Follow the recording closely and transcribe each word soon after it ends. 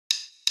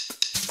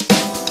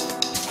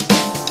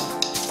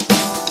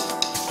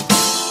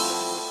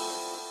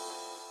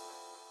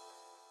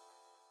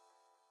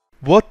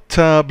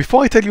But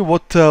before I tell you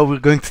what we're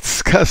going to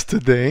discuss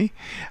today,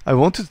 I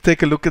want to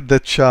take a look at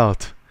that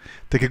chart.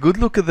 Take a good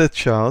look at that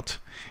chart,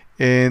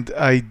 and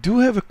I do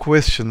have a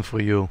question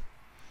for you.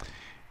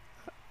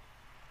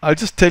 I'll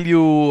just tell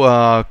you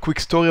a quick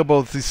story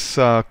about this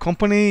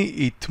company.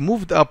 It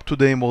moved up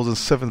today more than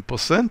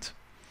 7%.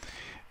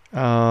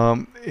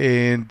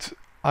 And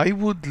I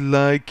would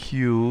like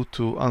you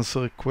to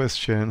answer a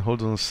question.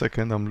 Hold on a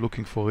second, I'm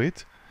looking for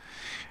it.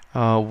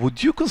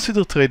 Would you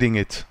consider trading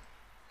it?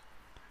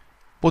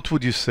 What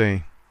would you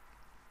say?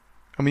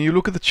 I mean, you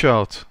look at the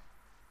chart.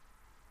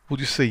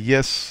 Would you say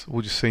yes?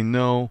 Would you say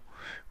no?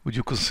 Would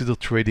you consider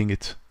trading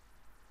it?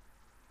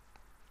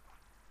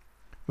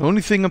 The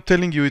only thing I'm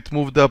telling you, it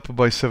moved up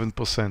by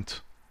 7%.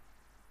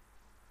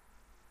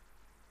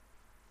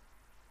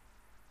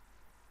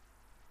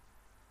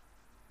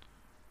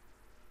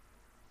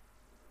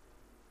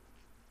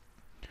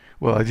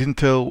 Well, I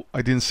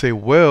didn't say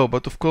well,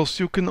 but of course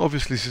you can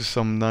obviously see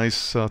some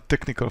nice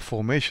technical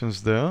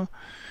formations there.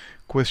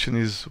 Question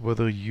is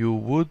whether you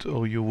would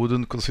or you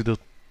wouldn't consider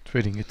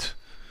trading it.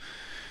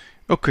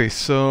 Okay,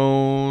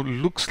 so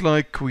looks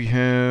like we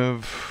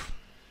have,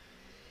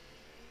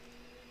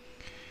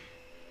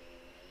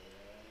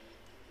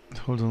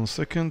 hold on a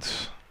second.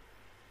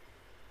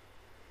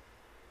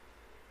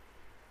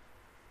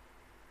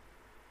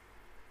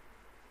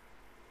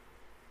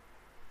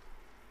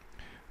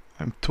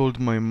 I'm told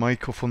my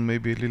microphone may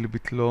be a little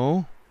bit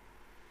low.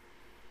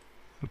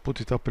 I'll put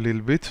it up a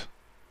little bit.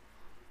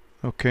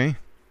 Okay,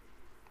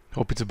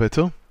 hope it's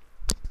better.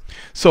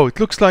 So it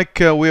looks like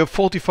we have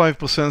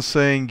 45%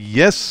 saying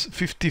yes,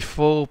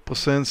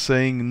 54%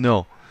 saying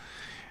no.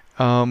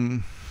 I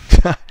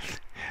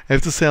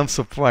have to say I'm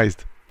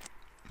surprised.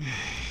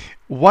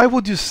 Why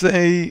would you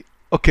say,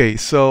 okay,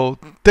 so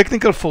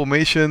technical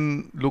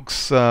formation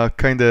looks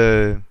kind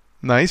of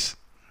nice.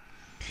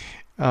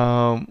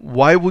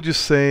 Why would you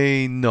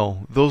say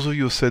no? Those of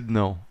you who said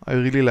no, I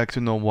really like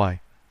to know why.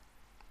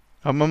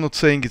 I'm not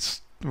saying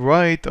it's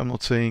right, I'm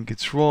not saying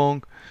it's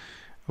wrong.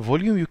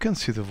 Volume, you can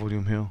see the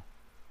volume here.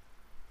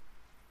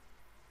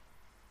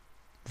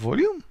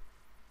 Volume?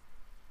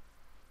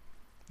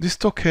 This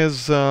stock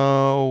has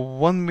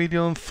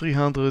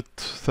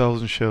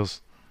 1,300,000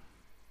 shares.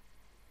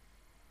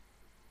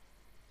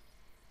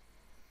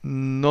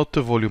 Not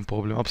a volume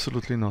problem,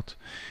 absolutely not.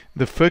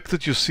 The fact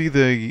that you see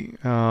the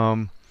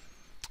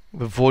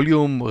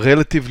volume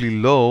relatively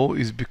low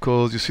is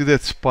because you see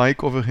that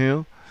spike over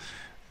here.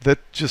 That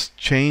just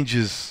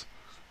changes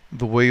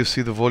the way you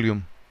see the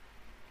volume.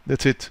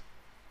 That's it.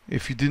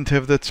 If you didn't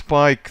have that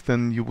spike,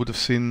 then you would have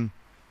seen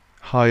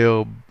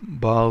higher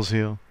bars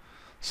here.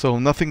 So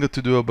nothing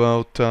to do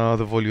about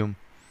the volume.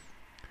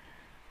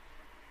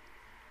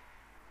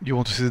 You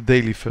want to see the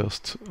daily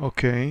first.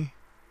 Okay.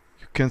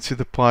 You can see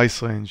the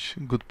price range.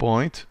 Good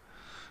point.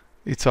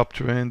 It's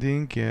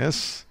uptrending.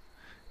 Yes.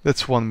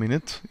 That's 1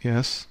 minute.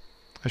 Yes.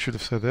 I should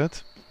have said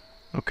that.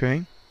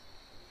 Okay.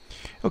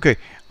 Okay.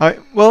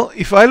 Well,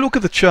 if I look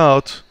at the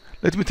chart,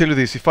 let me tell you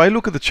this. If I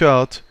look at the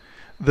chart,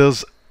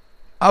 there's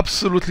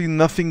absolutely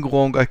nothing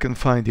wrong I can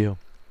find here.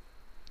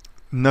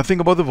 Nothing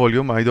about the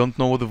volume. I don't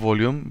know the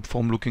volume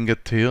from looking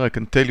at here. I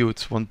can tell you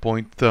it's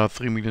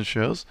 1.3 million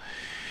shares.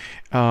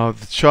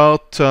 The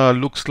chart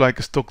looks like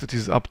a stock that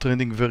is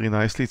uptrending very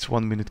nicely. It's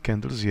 1 minute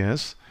candles,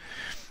 yes.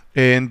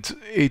 And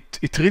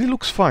it really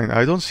looks fine.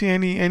 I don't see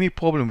any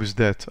problem with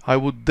that. I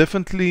would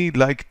definitely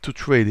like to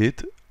trade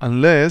it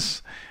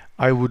unless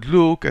I would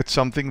look at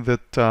something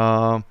that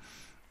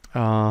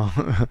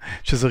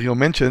Cesario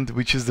mentioned,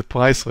 which is the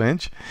price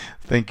range.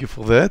 Thank you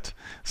for that.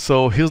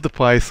 So here's the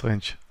price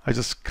range. I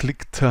just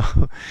clicked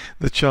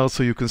the chart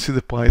so you can see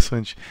the price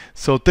range.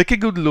 So take a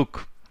good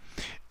look.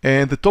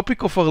 And the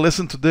topic of our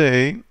lesson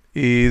today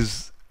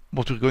is,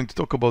 what we're going to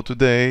talk about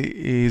today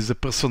is the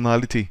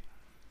personality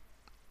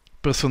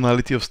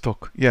of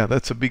stock. Yeah,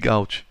 that's a big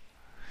ouch.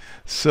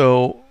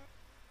 So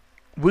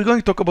we're going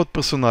to talk about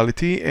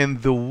personality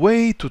and the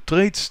way to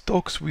trade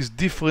stocks with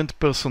different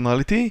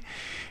personality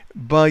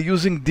by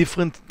using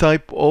different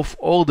type of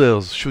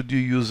orders. Should you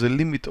use a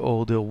limit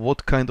order?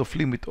 What kind of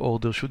limit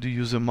order? Should you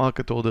use a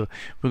market order?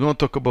 We're going to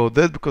talk about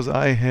that because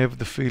I have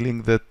the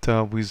feeling that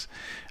with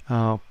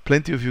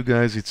plenty of you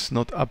guys it's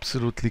not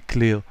absolutely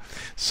clear.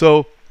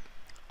 So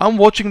I'm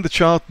watching the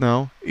chart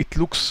now. It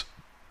looks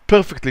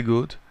perfectly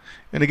good.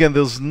 And again,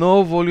 there's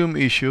no volume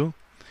issue.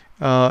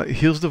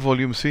 Here's the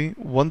volume, see,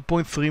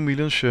 1.3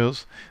 million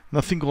shares.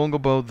 Nothing wrong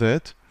about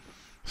that.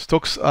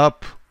 Stock's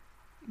up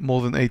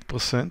more than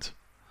 8%.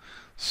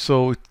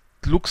 So it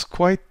looks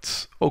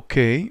quite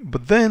okay.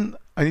 But then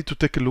I need to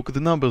take a look at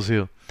the numbers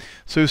here.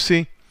 So you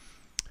see,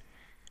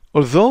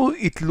 although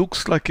it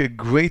looks like a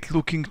great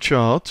looking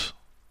chart,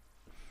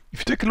 if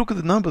you take a look at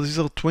the numbers, these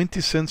are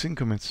 20 cents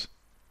increments.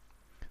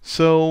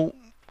 So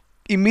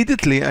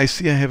immediately I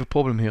see I have a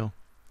problem here.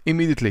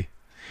 Immediately.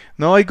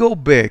 Now I go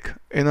back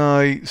and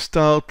I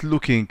start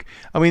looking.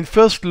 I mean,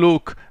 first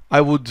look,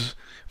 I would,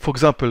 for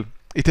example,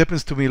 it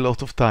happens to me a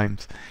lot of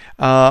times.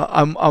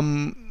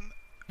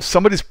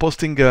 Somebody's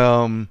posting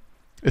a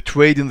a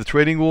trade in the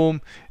trading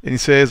room, and he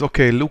says,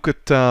 okay, look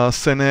at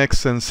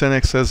Senex, and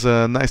Senex has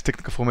a nice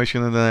technical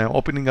formation, and then I'm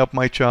opening up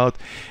my chart,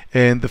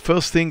 and the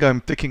first thing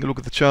I'm taking a look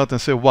at the chart and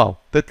say, wow,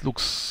 that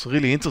looks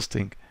really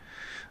interesting.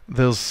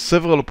 There's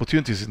several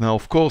opportunities. Now,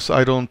 of course,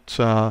 I don't,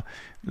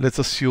 let's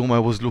assume I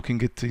was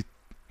looking at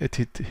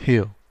it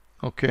here,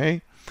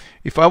 okay?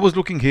 If I was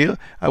looking here,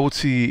 I would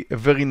see a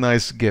very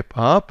nice gap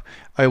up,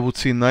 I would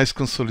see nice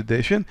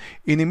consolidation,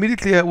 and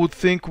immediately I would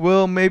think,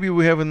 well, maybe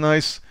we have a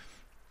nice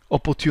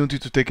opportunity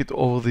to take it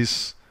over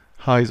these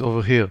highs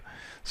over here.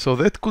 So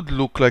that could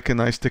look like a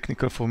nice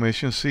technical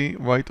formation, see,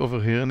 right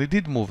over here, and it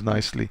did move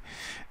nicely.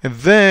 And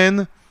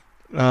then,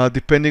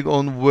 depending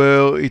on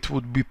where it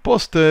would be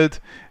posted,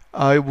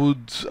 I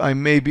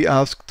may be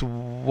asked,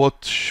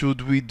 what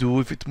should we do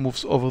if it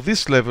moves over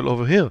this level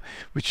over here,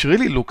 which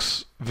really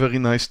looks very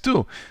nice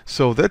too.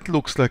 So that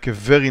looks like a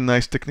very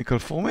nice technical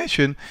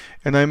formation,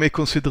 and I may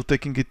consider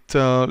taking it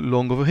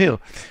long over here.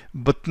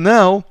 But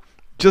now,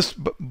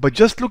 by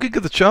just looking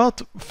at the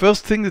chart,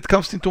 first thing that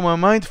comes into my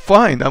mind,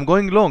 fine, I'm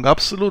going long,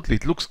 absolutely,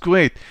 it looks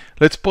great.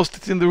 Let's post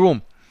it in the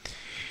room.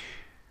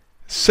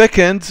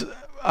 Second,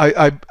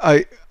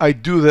 I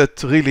do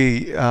that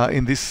really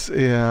in this.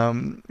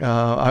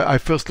 I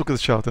first look at the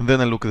chart and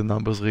then I look at the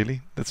numbers.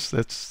 Really, that's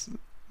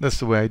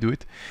the way I do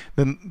it.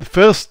 Then the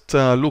first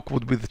look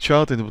would be the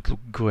chart, and it would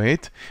look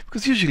great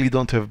because usually you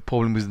don't have a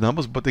problem with the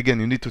numbers. But again,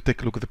 you need to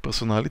take a look at the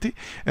personality,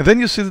 and then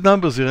you see the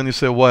numbers here, and you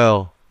say,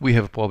 "Well, we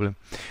have a problem."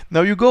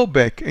 Now you go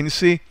back and you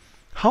see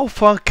how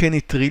far can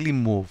it really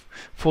move.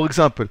 For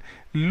example,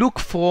 look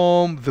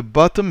from the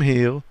bottom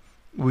here,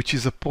 which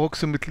is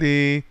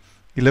approximately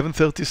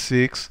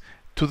 1136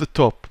 to the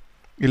top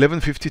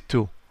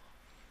 1152.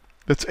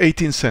 That's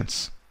 18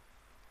 cents.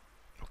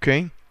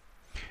 Okay,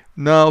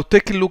 now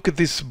take a look at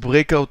this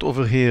breakout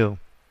over here.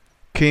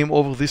 Came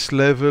over this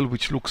level,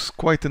 which looks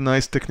quite a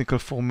nice technical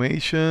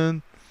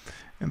formation,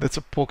 and that's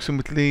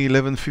approximately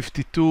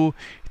 1152.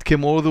 It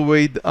came all the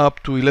way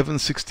up to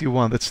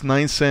 1161. That's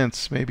 9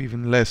 cents, maybe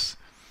even less.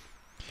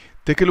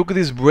 Take a look at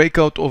this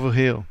breakout over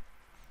here.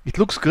 It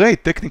looks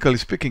great, technically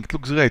speaking, it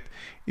looks great.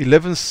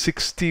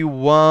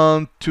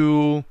 1161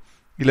 to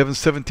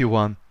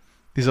 1171.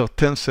 These are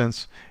 10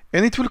 cents.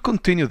 And it will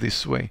continue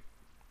this way.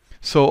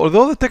 So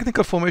although the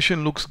technical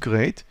formation looks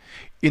great,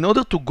 in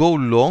order to go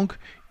long,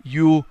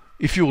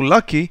 if you're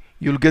lucky,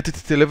 you'll get it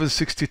at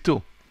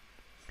 1162.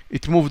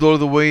 It moved all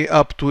the way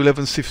up to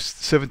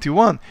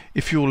 1171.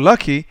 If you're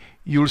lucky,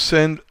 you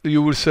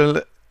will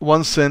sell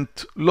 1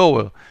 cent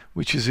lower,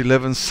 which is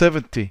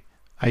 1170,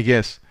 I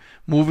guess.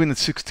 Move in at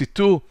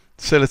 62,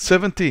 sell at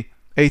 70,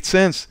 8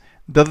 cents,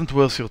 doesn't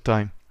worth your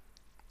time.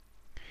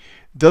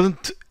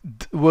 Doesn't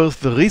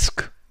worth the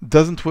risk,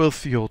 doesn't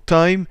worth your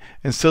time,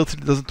 and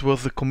certainly doesn't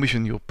worth the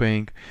commission you're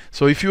paying.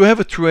 So if you have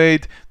a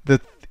trade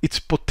that its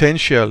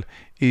potential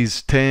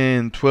is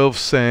 10, 12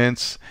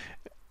 cents,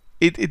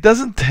 it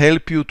doesn't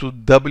help you to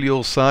double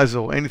your size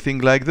or anything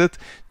like that.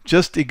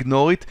 Just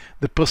ignore it.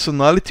 The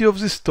personality of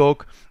this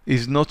stock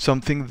is not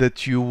something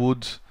that you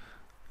would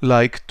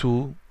like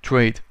to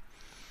trade.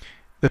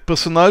 The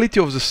personality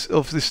of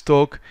this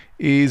stock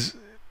is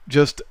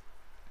just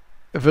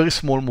a very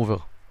small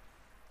mover.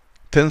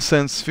 10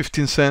 cents,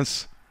 15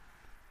 cents,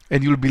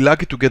 and you'll be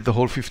lucky to get the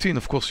whole 15.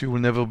 Of course, you will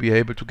never be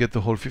able to get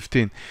the whole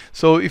 15.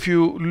 So if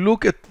you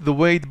look at the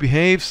way it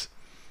behaves,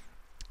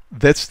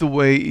 that's the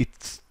way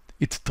it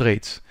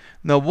trades.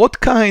 Now,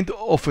 what kind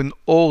of an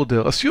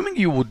order, assuming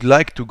you would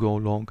like to go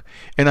long,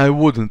 and I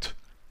wouldn't,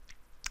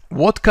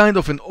 what kind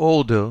of an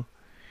order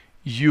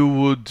you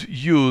would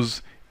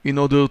use in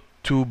order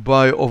to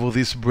buy over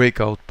this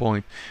breakout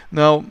point?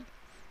 Now,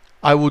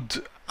 I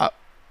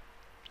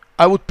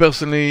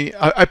personally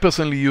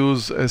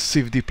use a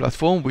CFD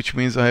platform, which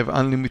means I have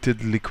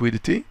unlimited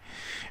liquidity,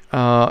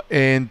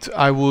 and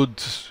I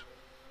would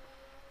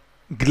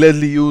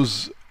gladly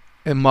use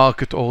a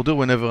market order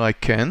whenever I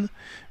can,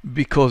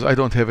 because I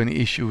don't have any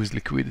issue with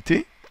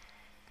liquidity.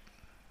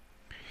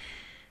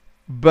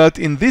 But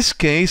in this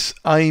case,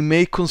 I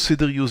may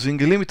consider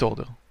using a limit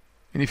order.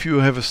 And if you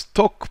have a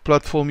stock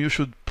platform, you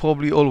should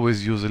probably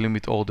always use a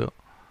limit order.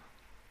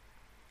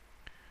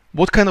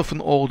 What kind of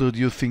an order do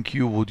you think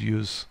you would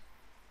use?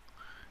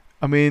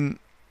 I mean,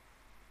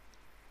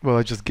 well,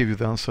 I just gave you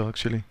the answer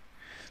actually.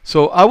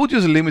 So I would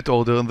use a limit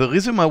order, and the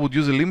reason I would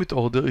use a limit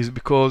order is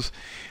because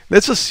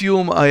let's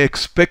assume I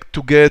expect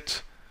to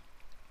get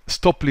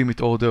stop limit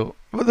order.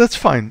 Well, that's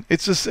fine.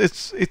 It's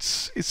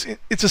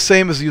the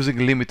same as using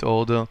a limit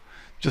order,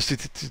 just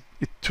it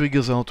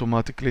triggers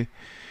automatically.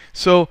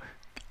 So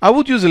I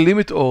would use a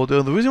limit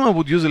order. The reason I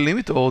would use a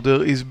limit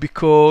order is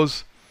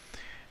because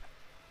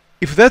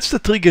if that's the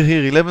trigger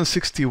here,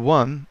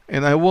 1161,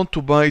 and I want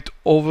to buy it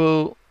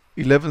over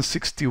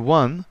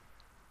 1161,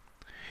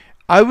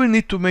 I will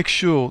need to make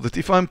sure that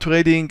if I'm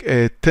trading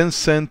a 10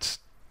 cent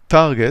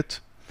target,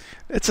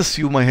 let's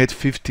assume I had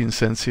 15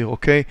 cents here,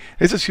 okay?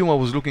 Let's assume I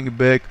was looking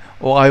back,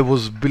 or I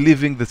was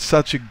believing that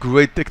such a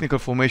great technical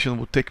formation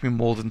would take me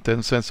more than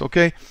 10 cents,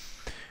 okay?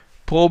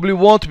 probably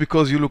won't,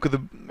 because you look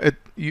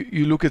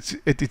at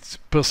its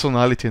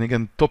personality. And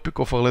again, topic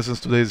of our lessons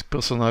today is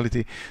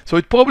personality. So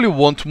it probably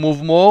won't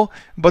move more,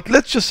 but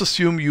let's just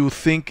assume you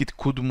think it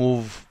could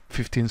move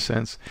 15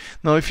 cents.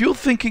 Now, if you're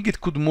thinking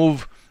it could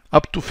move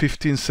up to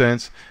 15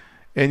 cents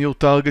and your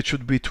target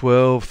should be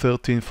 12,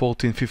 13,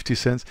 14, 50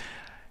 cents,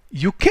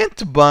 you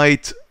can't buy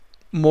it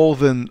more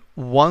than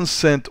 1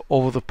 cent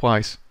over the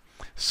price.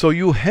 So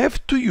you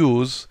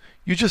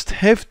just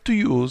have to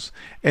use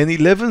an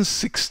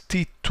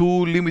 1162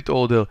 limit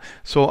order.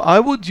 So I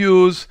would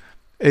use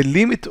a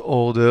limit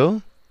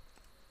order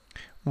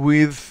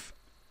with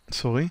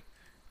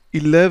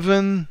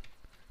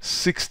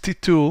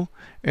 1162,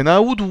 and I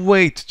would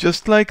wait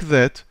just like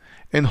that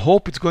and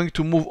hope it's going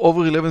to move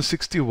over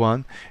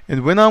 1161.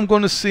 And when I'm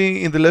going to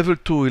see in the level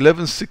 2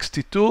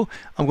 1162,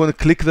 I'm going to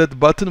click that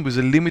button with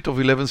a limit of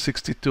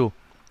 1162.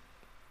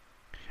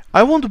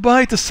 I won't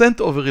buy it a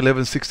cent over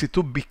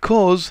 1162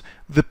 because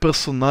the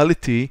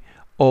personality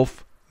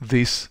of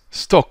this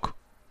stock.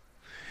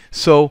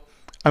 So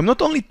I'm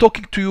not only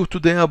talking to you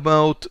today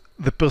about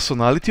the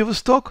personality of a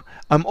stock,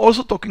 I'm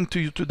also talking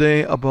to you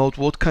today about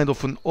what kind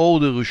of an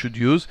order you should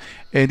use.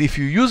 And if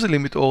you use a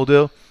limit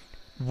order,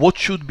 what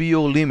should be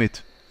your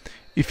limit?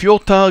 If your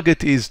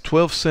target is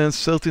 12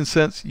 cents, 13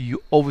 cents,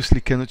 you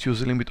obviously cannot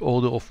use a limit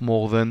order of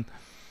more than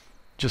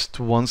just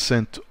 1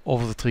 cent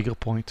over the trigger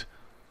point.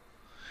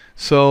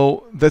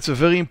 So that's a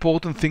very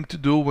important thing to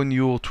do when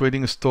you're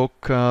trading a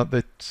stock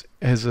that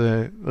has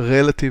a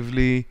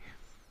relatively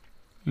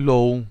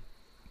low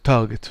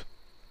target.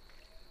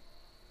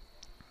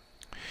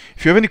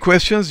 If you have any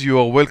questions, you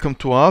are welcome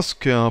to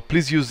ask.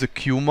 Please use the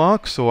Q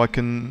mark so I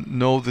can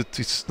know that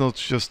it's not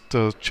just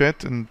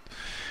chat and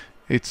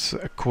it's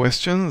a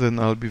question. Then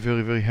I'll be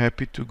very, very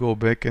happy to go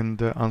back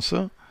and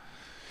answer.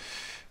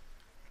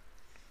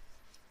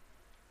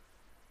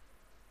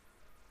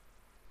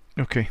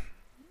 Okay.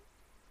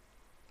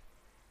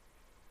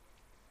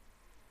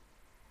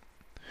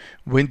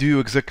 When do you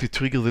exactly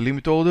trigger the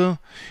limit order?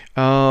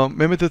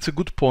 Mehmet, that's a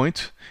good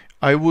point.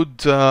 I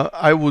would,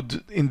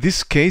 in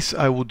this case,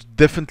 I would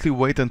definitely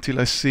wait until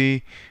I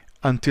see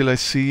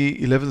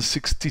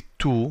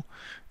 1162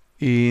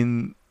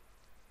 in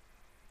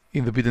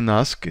the bid and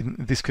ask. In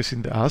this case,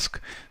 in the ask.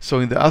 So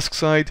in the ask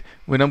side,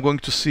 when I'm going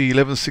to see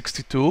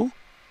 1162,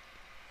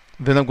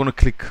 then I'm going to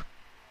click.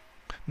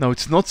 Now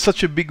it's not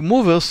such a big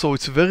mover, so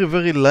it's very,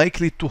 very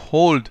likely to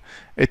hold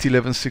at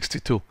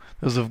 1162.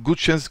 There's a good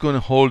chance it's going to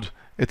hold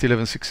at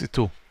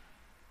 1162.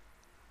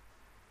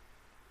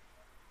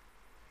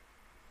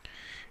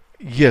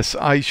 Yes,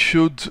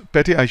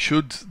 Patty, I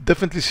should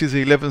definitely see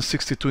the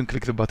 1162 and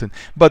click the button.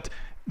 But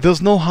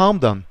there's no harm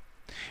done.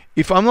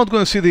 If I'm not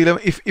going to see the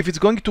 11, if it's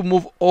going to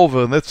move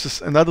over, and that's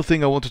just another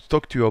thing I wanted to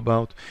talk to you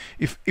about.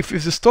 If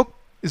the stock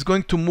is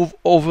going to move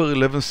over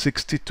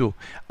 1162,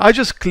 I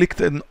just clicked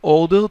an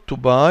order to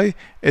buy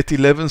at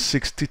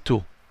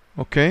 1162.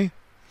 Okay.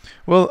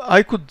 Well,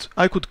 I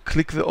could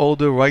click the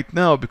order right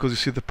now because you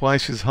see the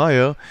price is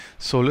higher.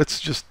 So let's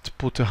just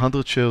put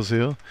 100 shares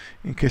here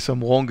in case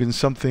I'm wrong in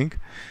something.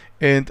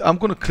 And I'm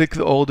going to click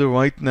the order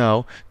right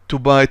now to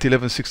buy at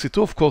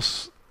 1162. Of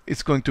course,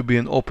 it's going to be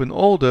an open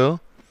order.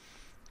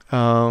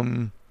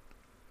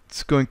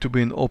 It's going to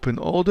be an open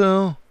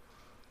order.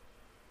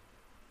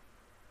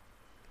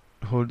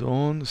 Hold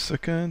on a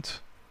second.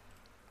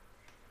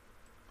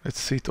 Let's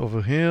see it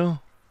over here.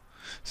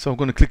 So I'm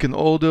going to click an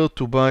order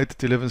to buy it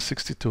at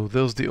 1162.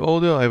 There's the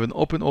order. I have an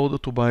open order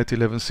to buy at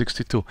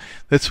 1162.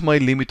 That's my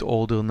limit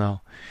order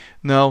now.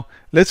 Now,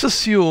 let's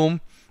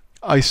assume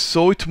I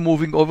saw it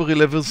moving over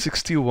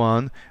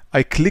 1161.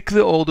 I click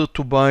the order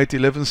to buy at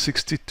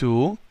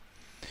 1162.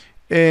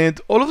 And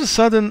all of a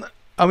sudden,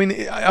 I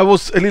mean, I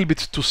was a little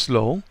bit too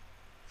slow.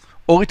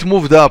 Or it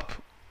moved up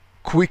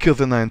quicker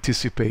than I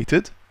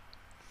anticipated.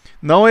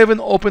 Now I have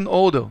an open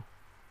order.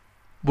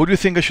 What do you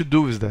think I should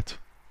do with that?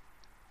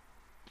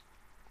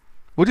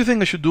 What do you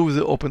think I should do with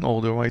the open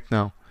order right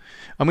now?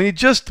 I mean, it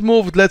just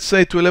moved, let's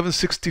say, to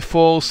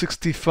 1164,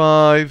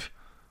 65.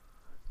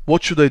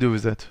 What should I do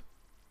with that?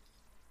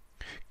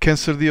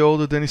 Cancel the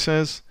order, then he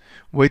says.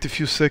 Wait a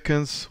few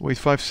seconds, wait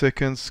 5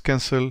 seconds,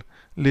 cancel,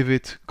 leave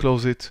it,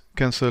 close it,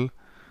 cancel,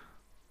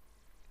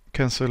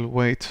 cancel,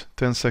 wait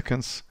 10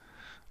 seconds,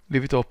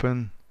 leave it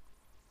open,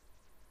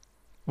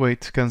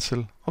 wait,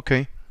 cancel.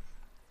 Okay,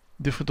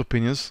 different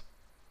opinions.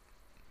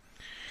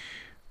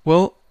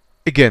 Well,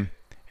 again,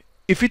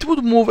 if it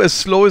would move as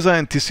slow as I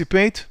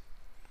anticipate,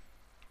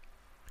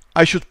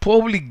 I should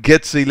probably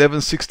get the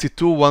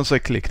 1162 once I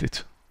clicked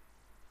it.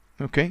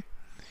 Okay?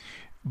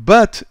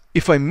 But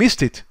if I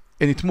missed it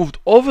and it moved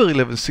over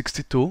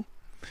 1162,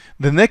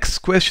 the next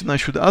question I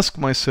should ask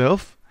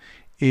myself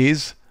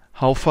is,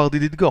 how far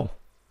did it go?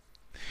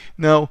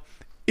 Now,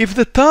 if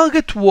the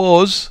target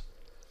was,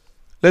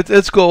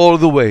 let's go all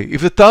the way.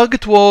 If the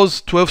target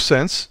was 12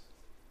 cents,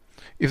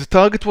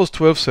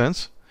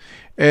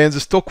 and the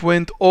stock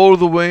went all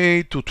the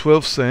way to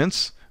 12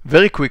 cents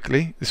very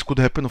quickly, this could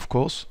happen, of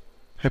course,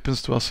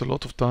 Happens to us a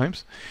lot of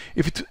times.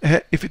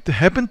 If it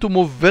happened to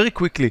move very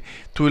quickly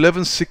to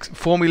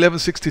from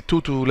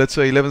 1162 to, let's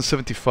say,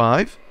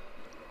 1175,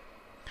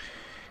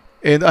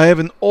 and I have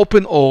an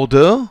open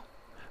order,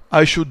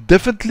 I should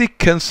definitely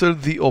cancel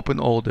the open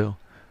order.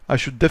 I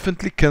should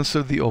definitely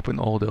cancel the open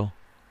order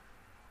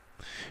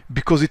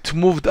because it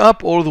moved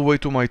up all the way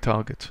to my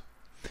target.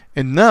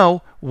 And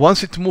now,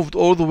 once it moved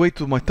all the way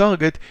to my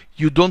target,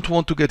 you don't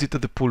want to get it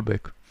at the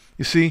pullback.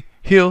 You see,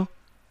 here,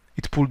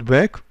 it pulled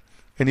back.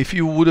 And if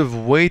you would have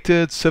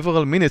waited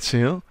several minutes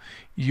here,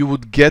 you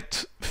would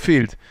get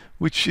filled,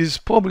 which is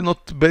probably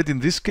not bad in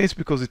this case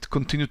because it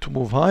continued to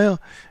move higher,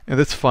 and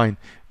that's fine.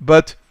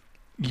 But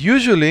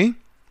usually,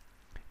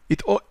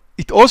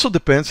 it also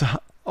depends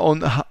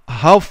on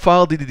how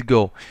far did it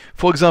go.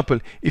 For example,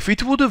 if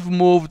it would have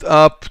moved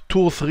up 2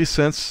 or 3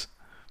 cents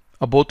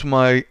above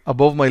my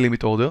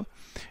limit order,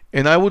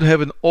 and I would have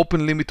an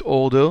open limit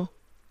order,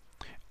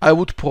 I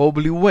would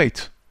probably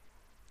wait,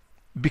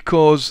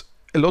 because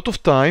a lot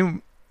of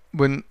time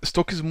when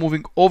stock is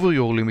moving over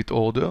your limit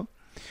order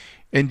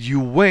and you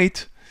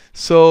wait,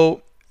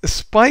 so a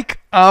spike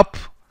up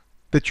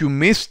that you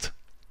missed,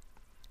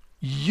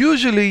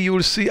 usually you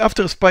will see,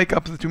 after a spike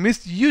up that you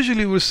missed,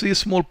 usually you will see a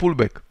small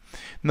pullback.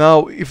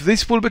 Now, if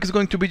this pullback is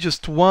going to be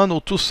just 1 or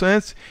 2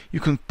 cents,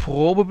 you can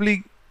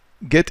probably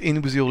get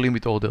in with your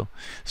limit order.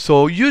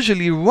 So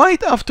usually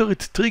right after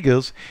it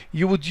triggers,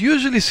 you would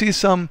usually see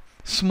some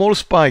small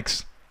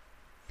spikes.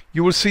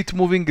 You will see it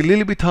moving a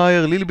little bit higher,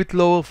 a little bit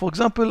lower. For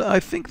example,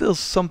 I think there's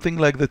something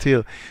like that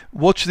here.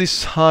 Watch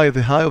this high,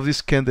 the high of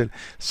this candle.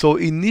 So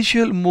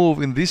initial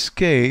move in this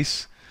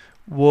case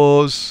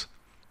was,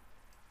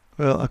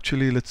 well,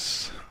 actually,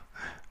 let's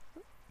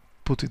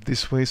put it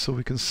this way so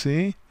we can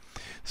see.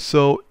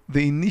 So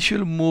the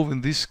initial move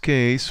in this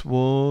case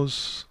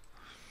was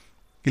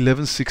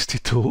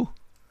 1162,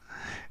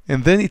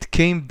 and then it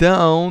came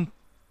down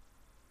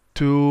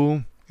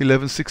to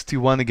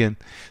 1161 again.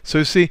 So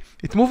you see,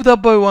 it moved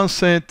up by 1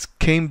 cent,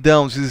 came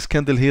down, see this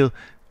candle here,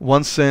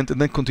 1 cent, and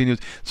then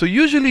continued. So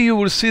usually you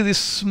will see these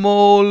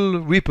small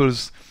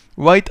ripples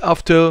right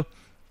after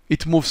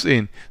it moves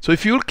in. So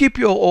if you'll keep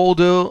your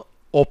order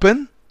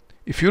open,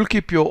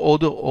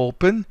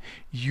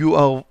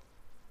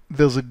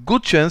 there's a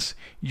good chance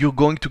you're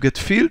going to get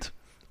filled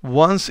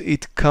once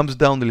it comes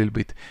down a little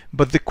bit.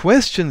 But the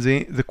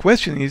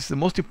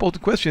most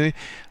important question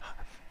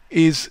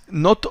is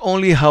not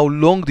only how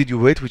long did you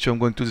wait, which I'm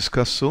going to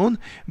discuss soon,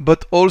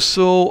 but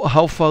also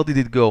how far did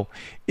it go.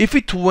 If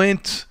it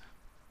went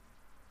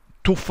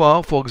too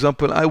far, for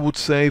example, I would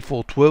say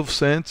for 12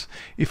 cents,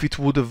 if it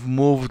would have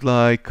moved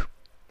like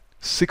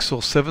 6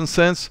 or 7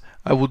 cents,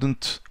 I would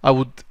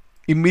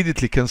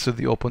immediately cancel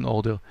the open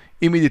order.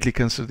 Immediately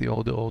cancel the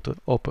order.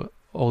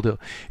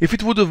 If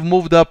it would have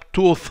moved up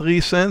 2 or 3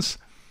 cents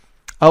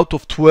out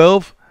of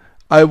 12,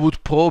 I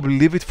would probably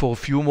leave it for a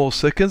few more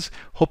seconds,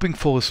 hoping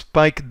for a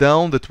spike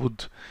down that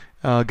would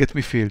get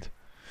me filled.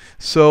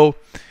 So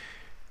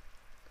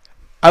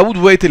I would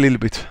wait a little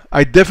bit.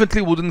 I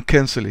definitely wouldn't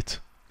cancel it.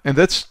 And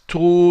that's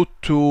true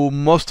to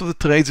most of the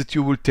trades that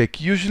you will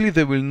take. Usually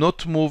they will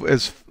not move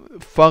as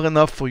far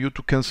enough for you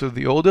to cancel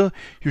the order.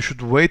 You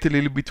should wait a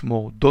little bit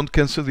more. Don't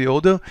cancel the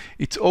order.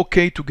 It's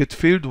okay to get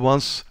filled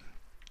once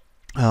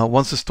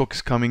the stock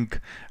is coming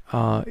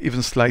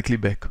even slightly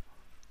back.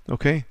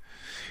 Okay?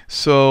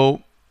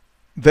 So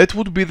that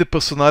would be the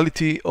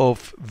personality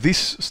of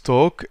this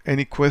stock.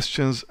 Any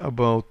questions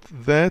about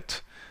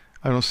that?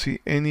 I don't see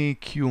any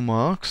Q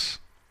marks.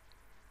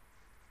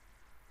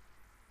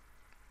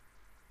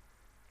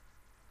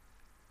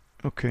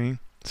 Okay,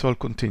 so I'll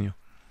continue.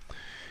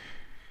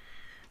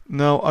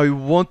 Now I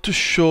want to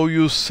show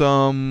you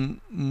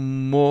some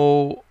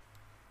more.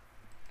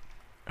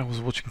 I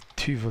was watching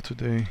Tiva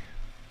today.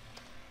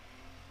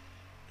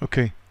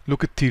 Okay,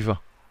 look at Tiva.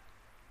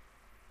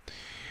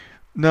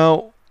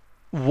 Now,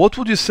 what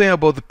would you say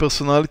about the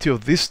personality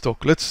of this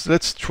stock?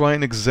 Let's try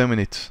and examine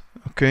it.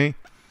 Okay.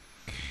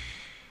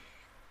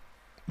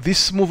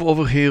 This move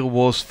over here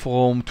was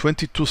from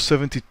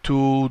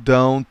 22.72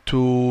 down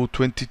to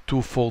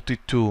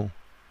 22.42.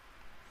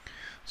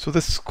 So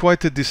that's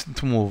quite a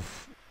decent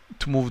move.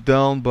 To move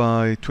down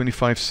by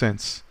 25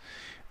 cents.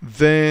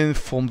 Then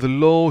from the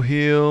low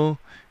here,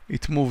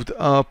 it moved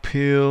up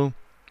here.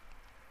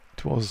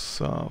 It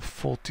was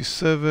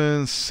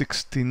 47,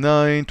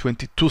 69,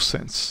 22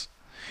 cents.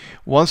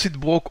 Once it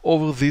broke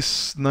over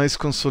this nice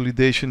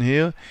consolidation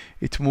here,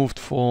 it moved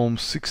from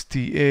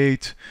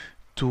 68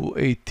 to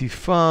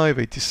 85,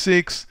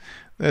 86.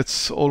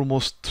 That's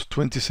almost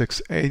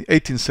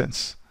 18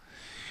 cents.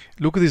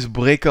 Look at this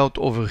breakout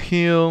over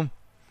here.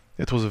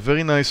 That was a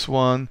very nice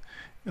one.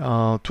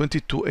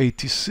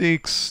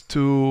 22.86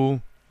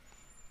 to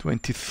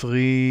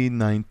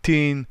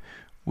 23.19,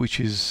 which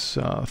is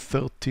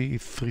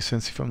 33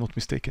 cents if I'm not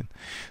mistaken.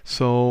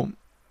 So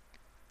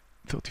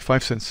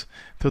 35 cents.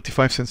 So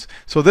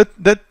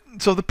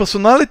so the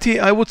personality,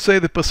 I would say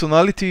the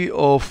personality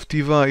of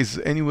Tiva is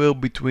anywhere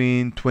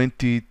between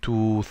 20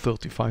 to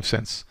 35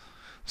 cents,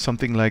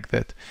 something like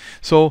that.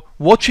 So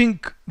watching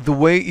the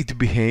way it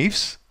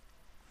behaves,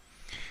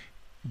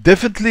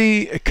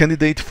 Definitely a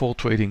candidate for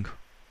trading.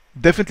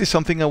 Definitely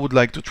something I would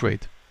like to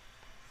trade.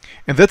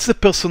 And that's the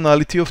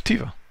personality of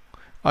Tiva.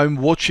 I'm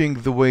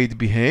watching the way it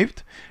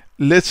behaved.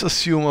 Let's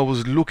assume I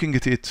was looking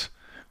at it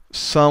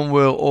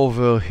somewhere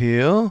over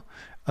here,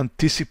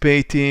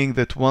 anticipating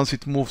that once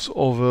it moves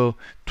over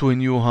to a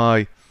new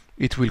high,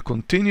 it will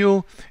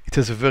continue. It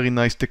has a very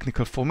nice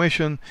technical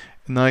formation,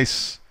 a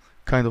nice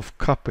kind of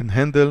cup and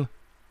handle.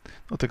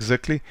 Not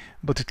exactly,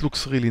 but it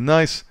looks really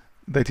nice.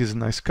 That is a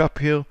nice cup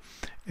here.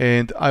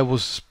 And I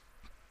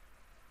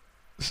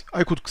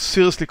could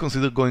seriously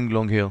consider going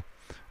long here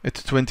at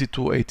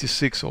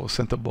 22.86 or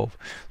cent above.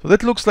 So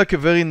that looks like a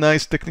very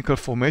nice technical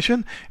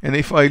formation. And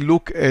if I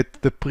look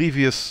at the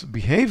previous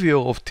behavior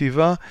of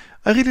Tiva,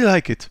 I really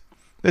like it.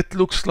 That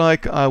looks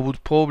like I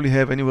would probably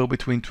have anywhere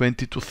between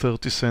 20 to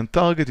 30 cent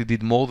target. It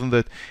did more than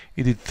that.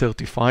 It did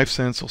 35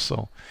 cents or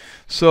so.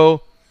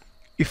 So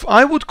if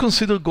I would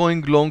consider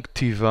going long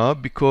Tiva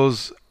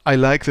because I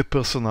like the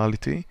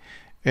personality,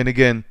 and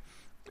again,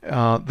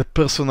 the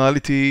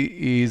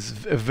personality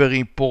is a very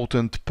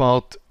important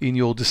part in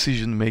your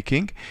decision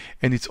making,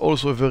 and it's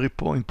also a very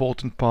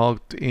important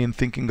part in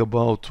thinking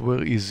about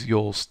where is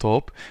your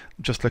stop,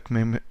 just like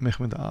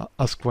Mehmet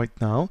asked right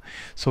now.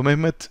 So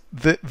Mehmet,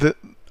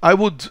 I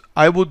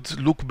would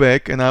look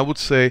back and I would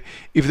say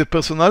if the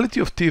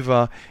personality of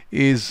Tiva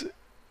is,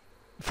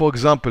 for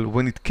example,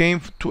 when it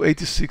came to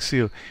 86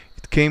 here,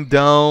 it came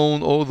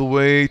down all the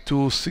way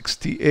to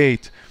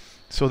 68.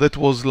 So that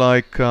was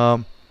like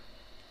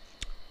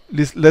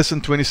less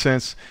than 20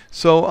 cents.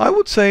 So I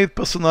would say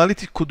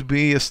personality could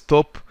be a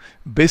stop,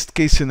 best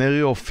case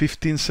scenario of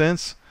 15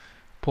 cents,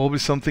 probably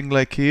something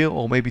like here,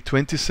 or maybe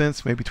 20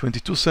 cents, maybe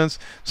 22 cents,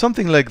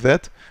 something like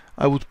that.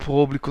 I would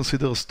probably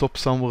consider a stop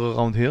somewhere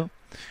around here.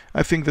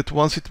 I think that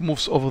once it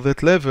moves over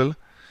that level,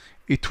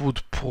 it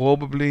would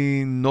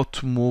probably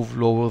not move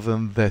lower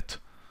than that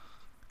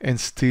and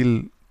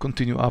still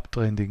continue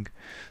uptrending.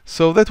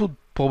 So that would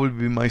probably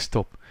be my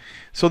stop.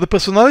 So the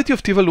personality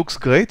of Tiva looks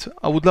great.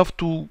 I would love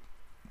to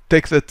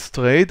take that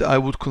trade. I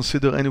would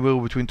consider anywhere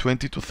between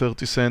 20 to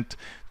 30 cent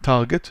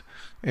target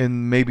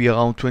and maybe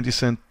around 20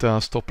 cent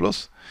stop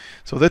loss.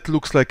 So that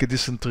looks like a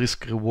decent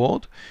risk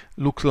reward.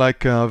 Looks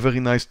like a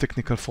very nice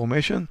technical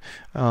formation.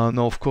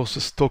 Now, of course,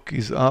 the stock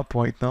is up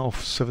right now of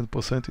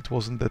 7%. It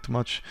wasn't that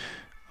much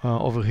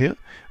over here,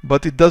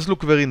 but it does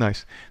look very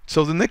nice.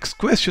 So the next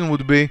question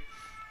would be,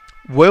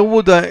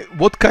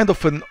 what kind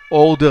of an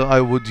order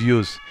I would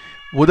use?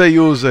 Would I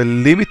use a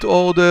limit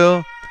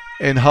order?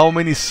 And how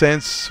many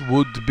cents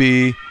would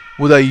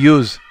I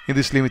use in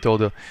this limit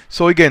order?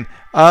 So again,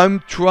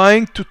 I'm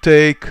trying to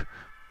take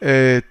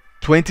a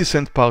 20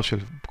 cent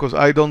partial because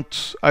I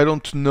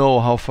don't know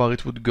how far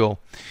it would go.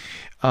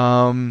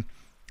 I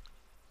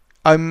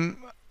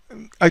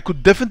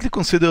could definitely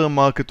consider a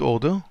market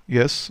order.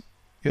 Yes,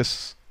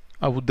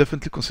 I would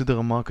definitely consider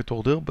a market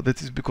order, but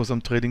that is because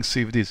I'm trading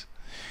CFDs.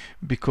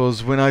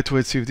 Because when I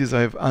trade CFDs,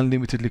 I have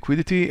unlimited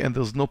liquidity and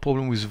there's no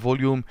problem with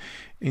volume.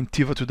 In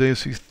Tiva today,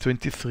 it's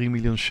 23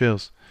 million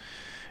shares.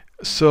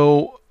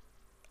 So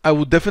I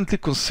would definitely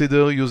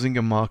consider using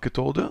a market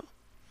order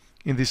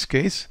in this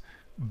case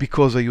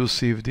because I use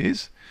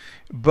CFDs.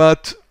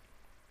 But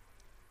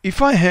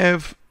if I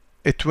have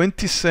a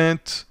 20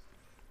 cent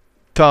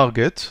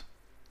target,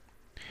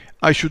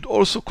 I should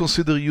also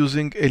consider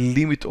using a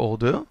limit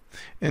order.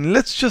 And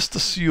let's just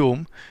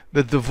assume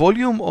that the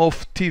volume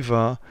of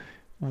Tiva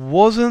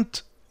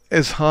wasn't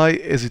as high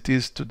as it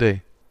is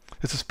today.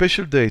 It's a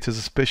special day. It has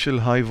a special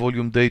high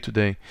volume day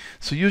today.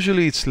 So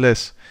usually it's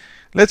less.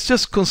 Let's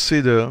just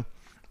consider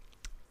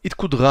it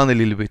could run a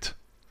little bit.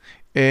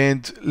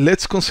 And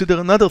let's consider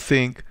another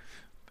thing.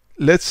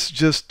 Let's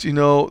just,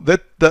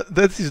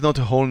 that is not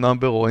a whole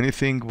number or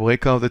anything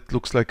breakout. That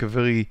looks like a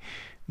very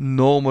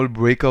normal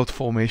breakout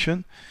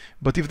formation.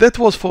 But if that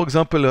was, for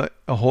example,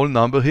 a whole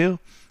number here,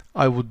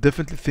 I would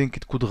definitely think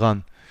it could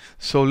run.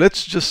 So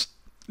let's just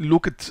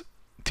look at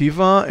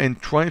Tiva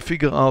and try and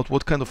figure out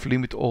what kind of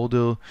limit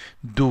order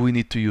do we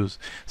need to use.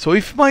 So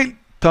if my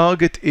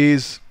target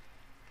is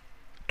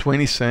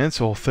 20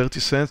 cents or 30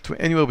 cents, to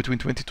anywhere between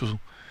 20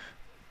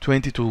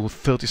 to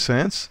 30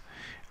 cents,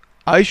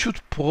 I should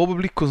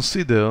probably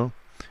consider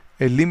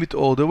a limit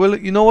order. Well,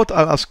 you know what?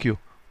 I'll ask you,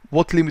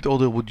 what limit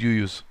order would you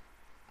use?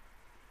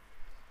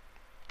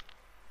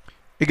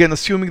 Again,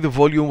 assuming the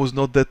volume was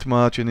not that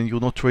much and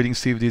you're not trading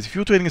CFDs. If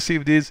you're trading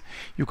CFDs,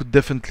 you could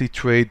definitely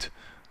trade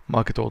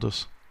market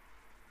orders.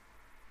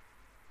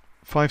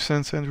 5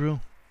 cents, Andrew.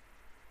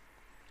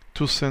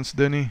 2 cents,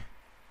 Denny.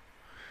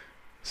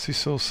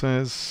 CISO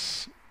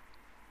says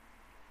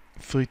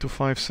 3 to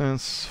 5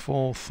 cents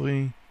for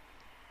 3.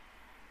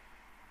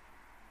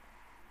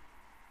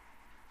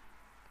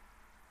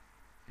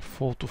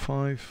 4 to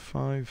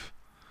 5,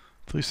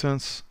 3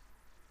 cents.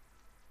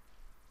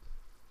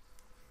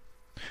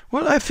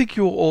 Well, I think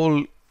you're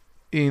all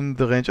in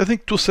the range. I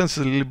think 2 cents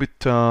is a little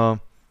bit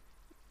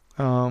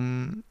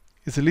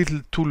is a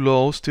little too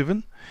low,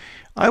 Steven.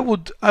 I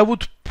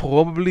would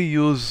probably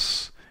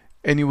use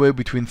anywhere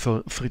between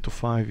 3 to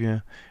 5, yeah.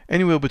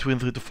 Anywhere between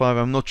 3 to 5,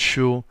 I'm not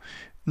sure.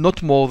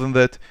 not more than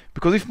that,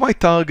 because if my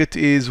target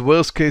is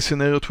worst case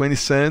scenario 20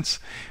 cents,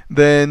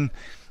 then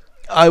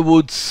I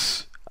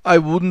wouldn't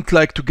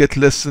like to get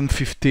less than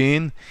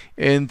 15,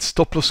 and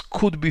stop loss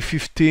could be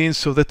 15,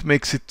 so that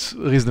makes it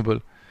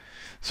reasonable.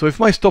 So if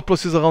my stop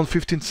loss is around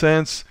 15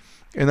 cents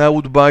and I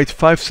would buy it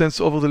 5 cents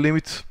over the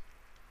limit,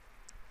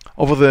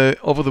 over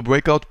the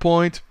breakout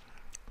point,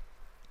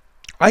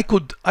 I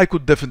could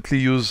definitely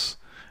use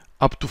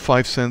up to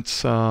 5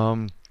 cents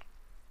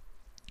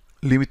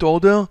limit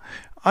order.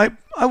 I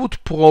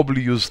would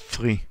probably use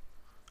 3.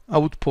 I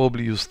would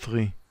probably use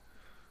 3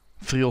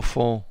 or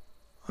 4.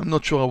 I'm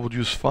not sure I would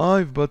use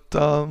 5, but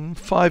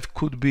 5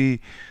 could be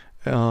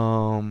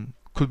a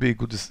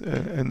good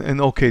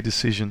an okay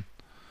decision.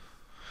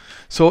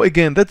 So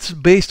again, that's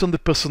based on the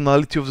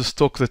personality of the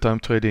stock that I'm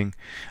trading.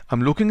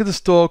 I'm looking at the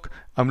stock,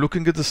 I'm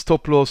looking at the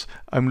stop loss,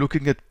 I'm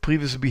looking at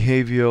previous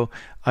behavior,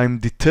 I'm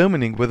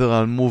determining whether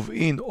I'll move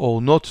in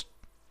or not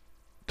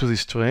to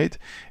this trade,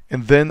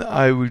 and then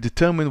I will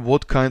determine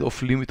what kind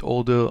of limit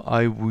order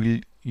I will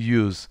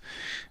use.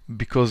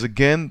 Because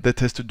again, that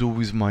has to do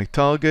with my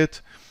target,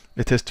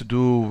 it has to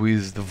do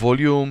with the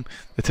volume,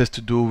 it has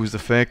to do with the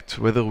fact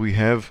whether we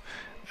have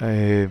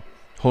a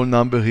whole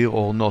number here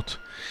or not.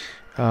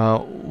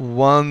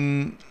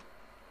 One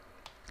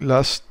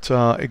last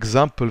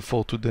example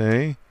for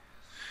today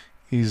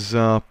is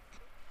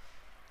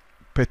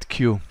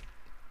PetQ.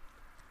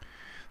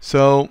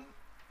 So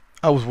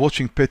I was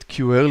watching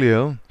PetQ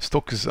earlier.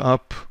 Stock is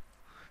up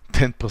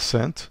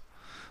 10%,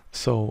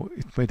 so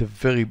it made a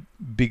very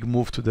big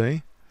move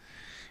today,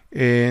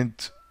 and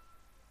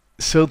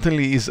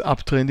certainly is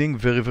uptrending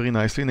very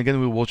nicely. And again,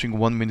 we're watching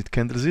 1 minute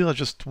candles here. I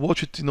just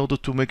watch it in order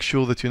to make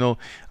sure that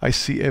I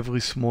see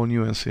every small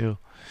nuance here.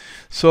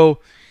 So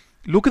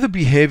look at the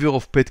behavior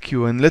of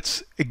PetQ, and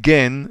let's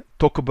again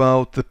talk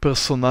about the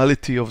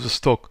personality of the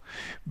stock,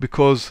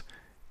 because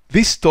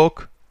this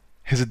stock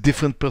has a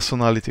different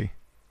personality.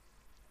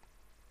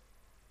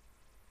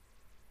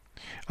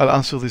 I'll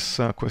answer this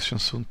question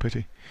soon,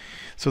 Petty.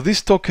 So this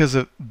stock has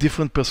a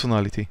different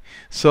personality.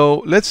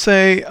 So let's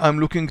say I'm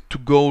looking to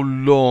go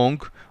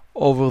long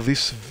over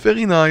this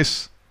very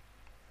nice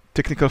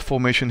technical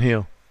formation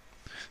here.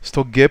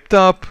 Stock gapped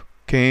up,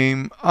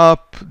 came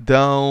up,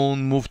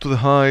 down, moved to the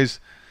highs.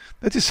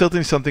 That is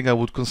certainly something I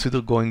would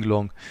consider going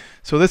long.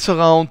 So that's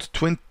around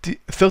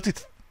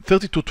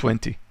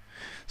 32.20.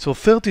 So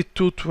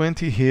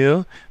 32.20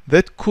 here,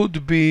 that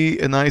could be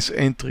a nice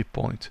entry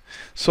point.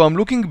 So I'm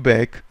looking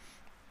back,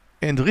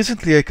 and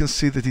recently I can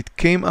see that it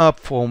came up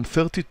from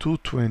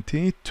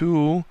 32.20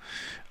 to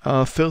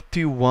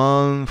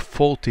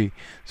 31.40.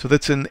 So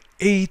that's an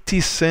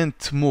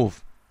 80-cent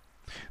move.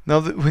 Now,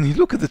 when you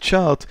look at the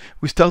chart,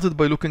 we started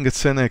by looking at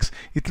CENX.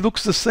 It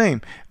looks the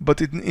same, but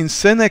in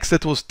CENX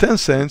that was 10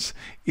 cents.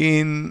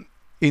 In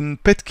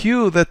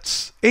PetQ,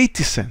 that's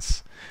 80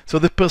 cents. So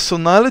the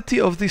personality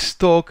of this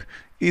stock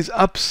is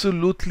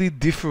absolutely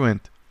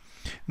different.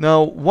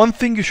 Now, one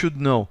thing you should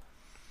know,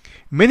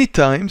 many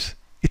times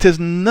it has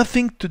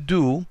nothing to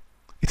do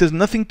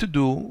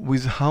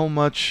with how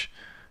much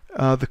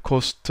the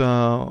cost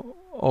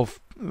of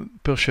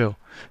per share.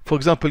 For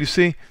example, you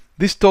see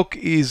this stock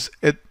is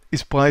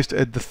priced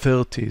at the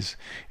 30s.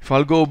 If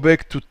I'll go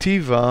back to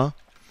Tiva,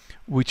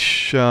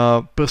 which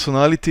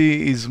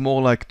personality is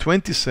more like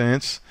 20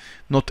 cents,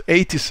 not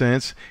 80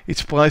 cents,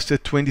 it's priced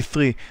at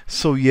 23.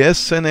 So yes,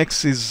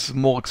 CENX is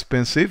more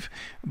expensive,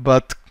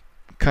 but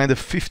kind of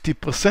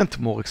 50%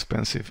 more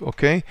expensive,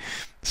 okay?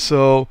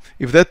 So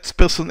if that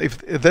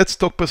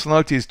stock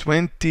personality is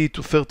 20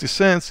 to 30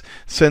 cents,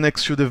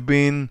 CENX should have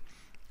been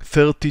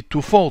 30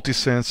 to 40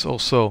 cents or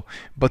so,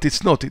 but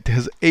it's not, it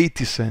has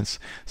 80 cents.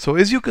 So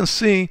as you can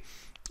see,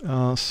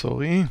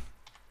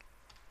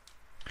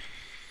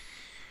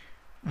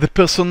 the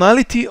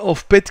personality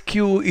of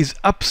PetQ is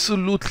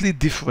absolutely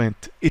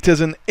different. It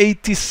has an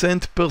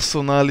 80-cent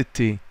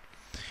personality.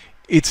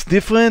 It's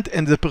different,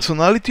 and the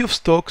personality of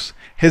stocks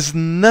has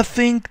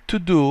nothing to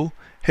do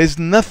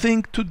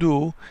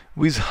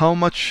with how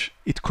much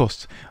it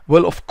costs.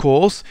 Well, of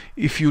course,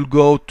 if you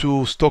go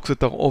to stocks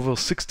that are over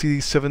 $60,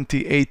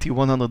 $70, $80,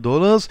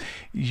 $100,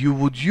 you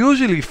would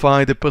usually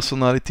find a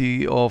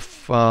personality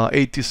of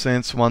 80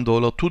 cents, $1,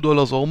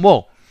 $2 or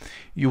more.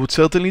 You would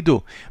certainly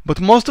do. But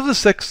most of the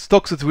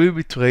stocks that we'll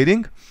be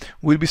trading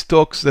will be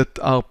stocks that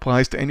are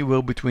priced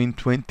anywhere between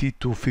 $20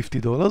 to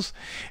 $50,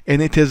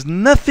 and it has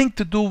nothing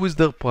to do with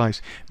their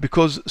price,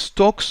 because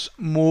stocks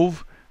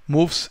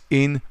moves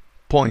in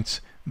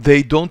points.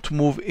 They don't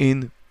move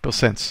in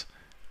percents.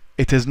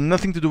 It has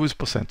nothing to do with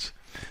percents.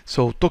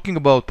 So talking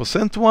about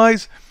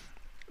percent-wise,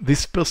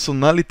 this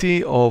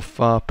personality of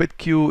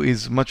PetQ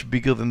is much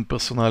bigger than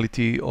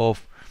personality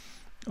of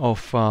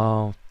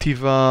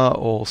Tiva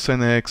or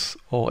CENX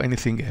or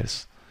anything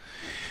else.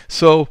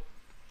 So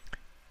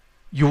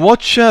you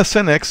watch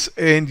CENX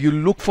and you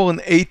look for an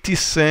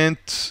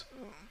 80-cent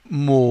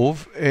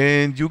move,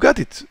 and you got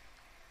it.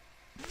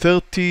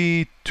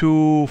 30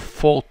 to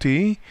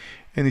 40,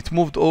 and it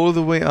moved all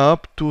the way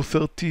up to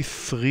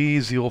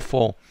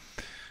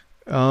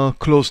 33.04,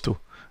 close to.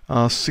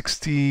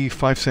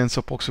 65 cents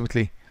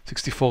approximately,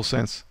 64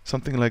 cents,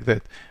 something like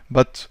that.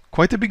 But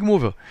quite a big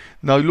mover.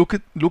 Now look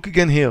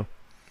again here,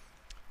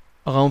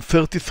 around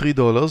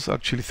 $33,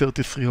 actually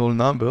 33 whole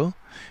number,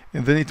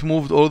 and then it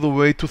moved all the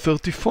way to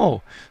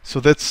 34. So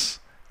that's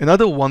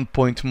another 1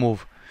 point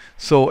move.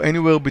 So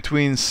anywhere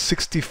between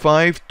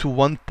 65 to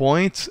 1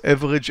 point,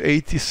 average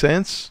 80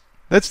 cents.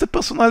 That's the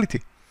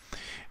personality.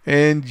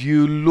 And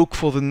you look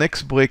for the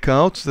next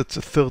breakout. That's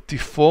a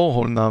 34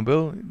 whole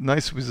number.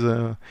 Nice with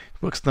it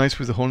works nice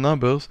with the whole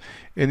numbers.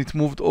 And it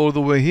moved all the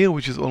way here,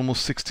 which is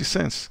almost 60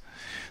 cents.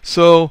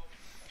 So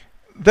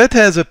that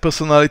has a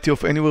personality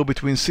of anywhere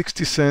between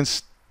 60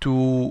 cents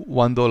to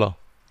 $1.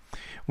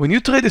 When you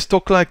trade a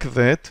stock like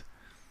that,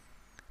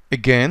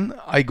 again,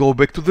 I go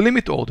back to the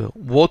limit order.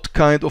 What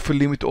kind of a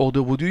limit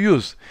order would you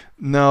use?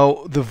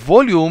 Now, the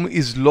volume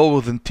is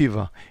lower than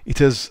Tiva. It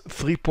has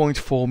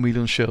 3.4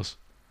 million shares.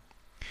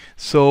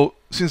 So,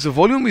 since the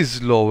volume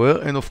is lower,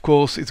 and of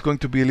course, it's going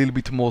to be a little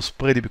bit more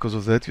spready because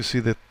of that, you see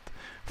that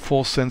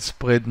 4-cent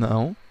spread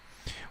now.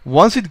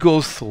 Once it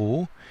goes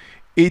through,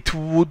 it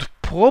would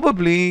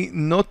probably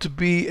not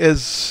be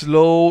as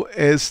slow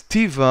as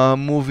Tiva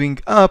moving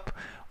up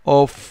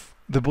of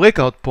the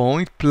breakout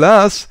point,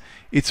 plus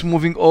it's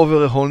moving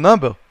over a whole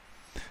number.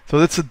 So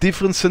that's a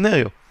different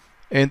scenario.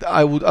 And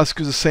I would ask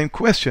you the same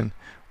question.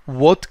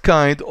 What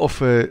kind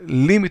of a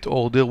limit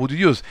order would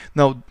you use?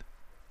 Now,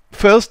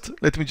 first,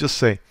 let me just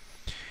say,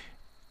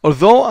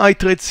 although I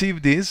trade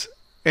CFDs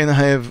and I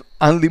have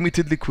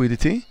unlimited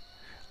liquidity,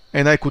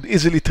 and I could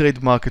easily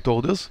trade market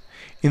orders,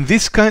 in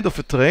this kind of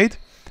a trade,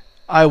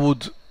 I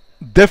would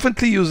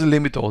definitely use a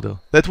limit order.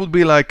 That would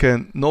be like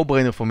a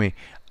no-brainer for me.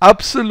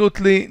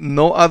 Absolutely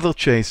no other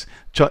choice.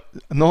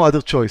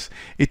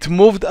 It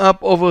moved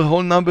up over a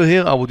whole number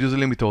here, I would use a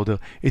limit order.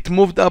 It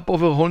moved up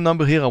over a whole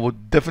number here, I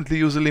would definitely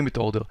use a limit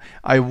order.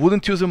 I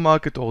wouldn't use a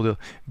market order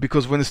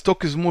because when a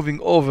stock is moving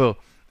over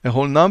a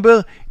whole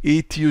number,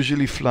 it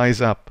usually flies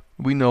up.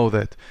 We know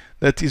that.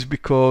 That is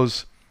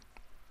because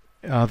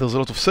there's a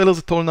lot of sellers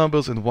at all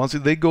numbers, and once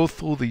they go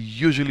through, they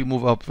usually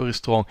move up very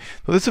strong.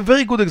 So that's a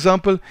very good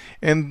example.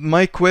 And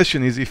my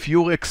question is, if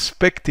you're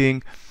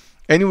expecting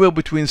anywhere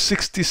between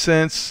 60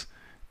 cents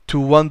to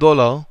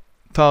 $1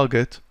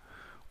 target,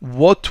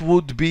 what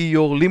would be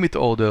your limit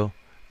order?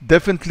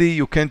 Definitely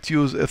you can't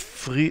use a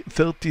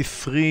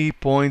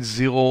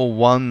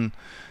 33.01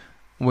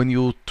 when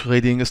you're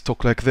trading a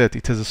stock like that.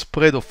 It has a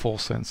spread of 4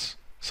 cents,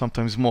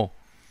 sometimes more.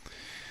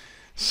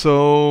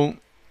 So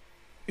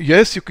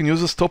yes, you can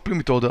use a stop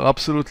limit order,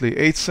 absolutely.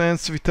 8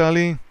 cents,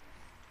 Vitali,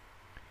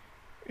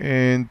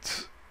 and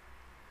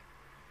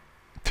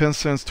 10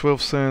 cents,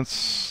 12 cents,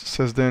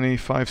 says Danny,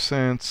 5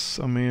 cents,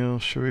 Amir,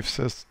 Sharif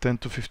says 10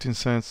 to 15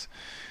 cents,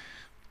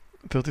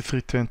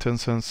 33.10, 10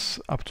 cents,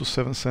 up to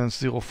 7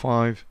 cents,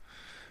 0.5,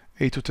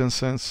 8 to 10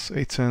 cents,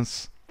 8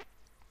 cents.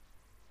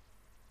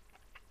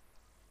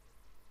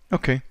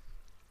 Okay.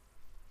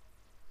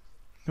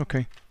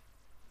 Okay.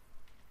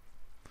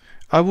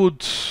 I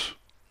would,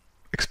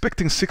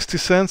 expecting 60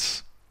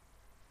 cents,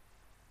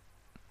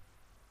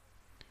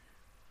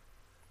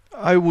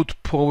 I would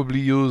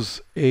probably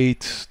use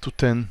 8 to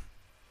 10,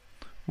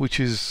 which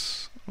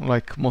is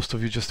like most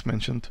of you just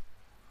mentioned.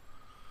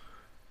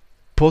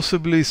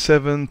 Possibly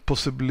 7,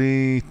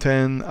 possibly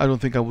 10. I don't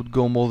think I would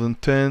go more than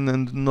 10,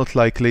 and not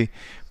likely.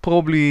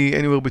 Probably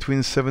anywhere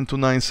between 7 to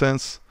 9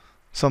 cents,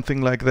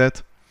 something like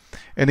that.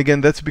 And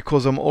again, that's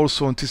because I'm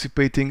also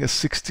anticipating a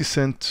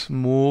 60-cent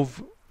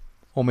move,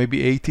 or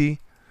maybe 80.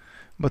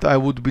 But I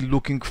would be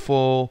looking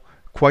for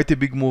quite a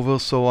big mover,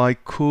 so I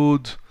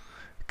could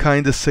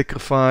kind of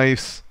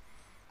sacrifice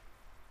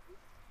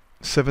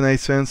 7, 8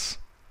 cents,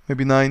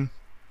 maybe 9.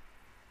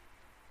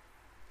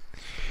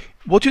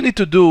 What you need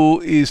to do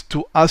is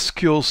to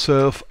ask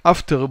yourself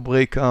after a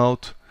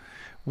breakout,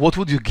 what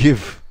would you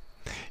give?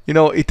 You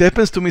know, it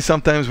happens to me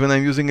sometimes when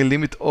I'm using a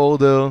limit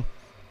order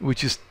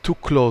which is too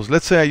close.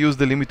 Let's say I use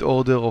the limit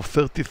order of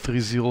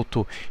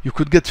 33.02. You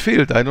could get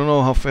filled. I don't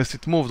know how fast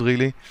it moved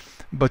really,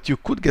 but you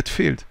could get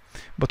filled.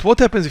 But what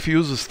happens if you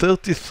use this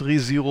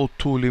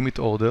 33.02 limit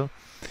order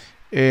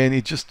and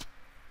it just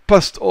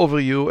passed over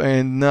you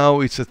and now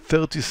it's at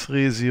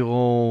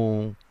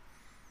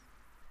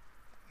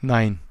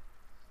 33.09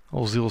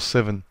 or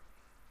 07?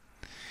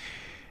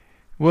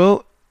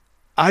 Well,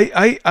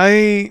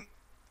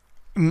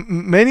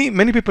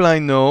 many people I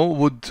know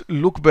would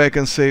look back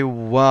and say,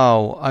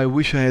 wow, I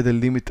wish I had a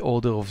limit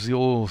order of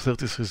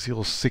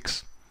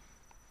 33.06.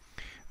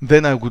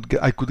 Then I could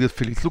get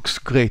filled. It looks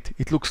great.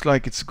 It looks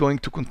like it's going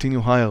to continue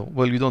higher.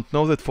 Well, you don't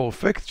know that for a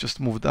fact. Just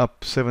moved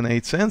up 7,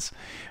 8 cents,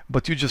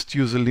 but you just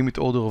use a limit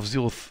order of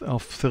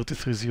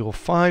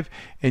 33.05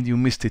 and you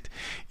missed it.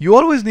 You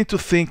always need to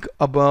think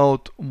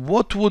about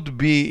what would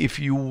be if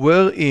you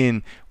were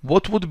in,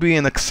 what would be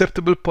an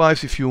acceptable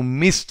price if you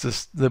missed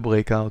the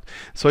breakout.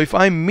 So if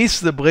I miss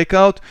the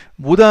breakout,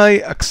 would I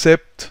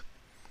accept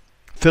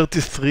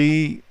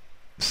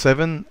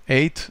 33.7,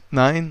 8,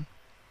 9?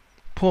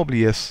 Probably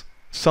yes.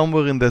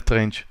 Somewhere in that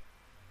range.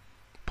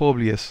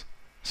 Probably yes.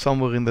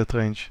 Somewhere in that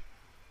range.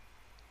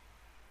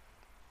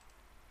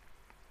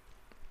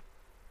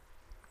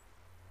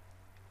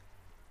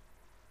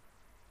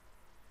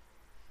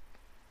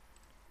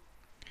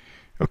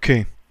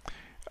 Okay.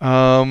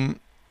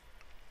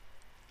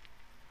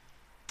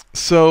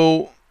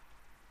 So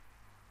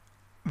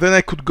then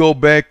I could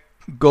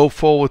go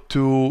forward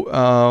to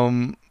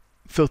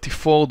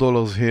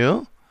 $34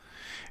 here,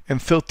 and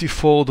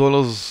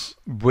 $34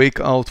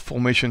 breakout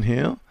formation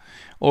here.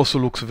 Also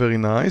looks very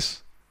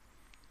nice.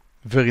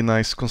 Very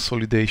nice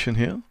consolidation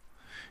here.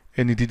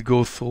 And it did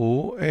go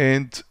through.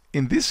 And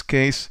in this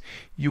case,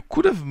 you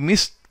could have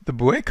missed the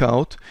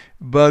breakout,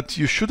 but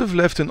you should have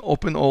left an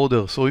open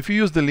order. So if you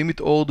use the limit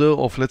order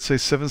of, let's say,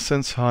 7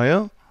 cents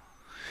higher,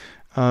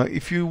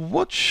 if you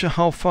watch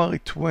how far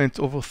it went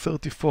over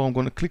 34, I'm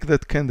going to click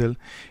that candle.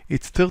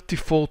 It's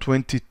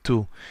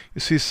 34.22.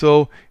 You see,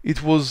 so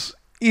it was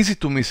easy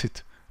to miss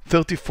it.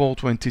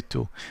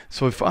 34.22.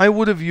 So if I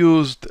would have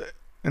used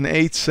an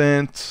 8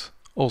 cent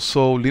or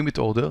so limit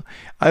order,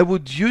 I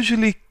would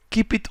usually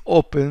keep it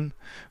open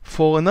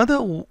for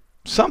another,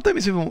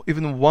 sometimes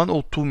even 1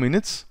 or 2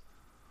 minutes.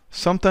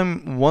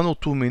 Sometimes 1 or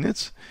 2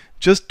 minutes,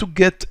 just to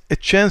get a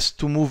chance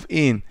to move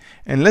in.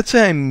 And let's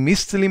say I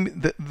missed the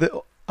limit,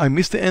 I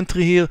missed the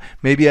entry here.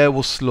 Maybe I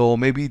was slow.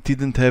 Maybe it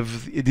didn't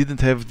have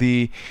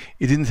the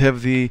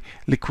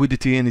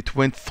liquidity, and it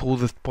went through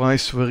the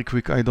price very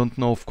quick. I don't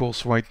know, of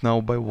course, right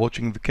now by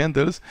watching the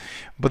candles.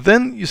 But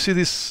then you see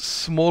this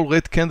small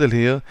red candle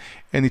here,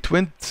 and it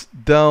went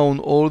down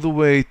all the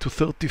way to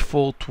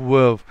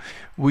 34.12,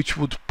 which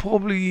would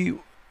probably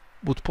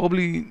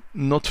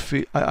not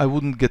feel, I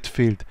wouldn't get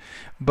filled.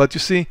 But you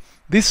see,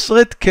 this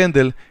red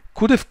candle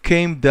could have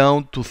came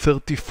down to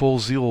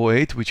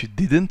 34.08, which it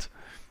didn't.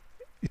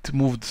 It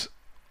moved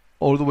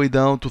all the way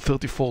down to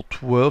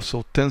 34.12,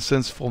 so 10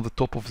 cents from the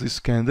top of this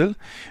candle.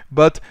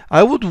 But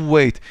I would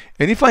wait,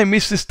 and if I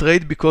miss this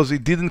trade because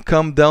it didn't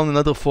come down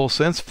another 4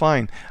 cents,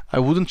 fine, I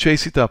wouldn't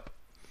chase it up.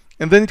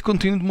 And then it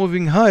continued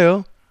moving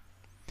higher,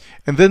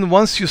 and then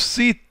once you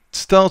see it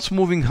starts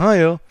moving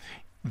higher,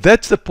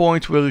 that's the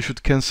point where you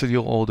should cancel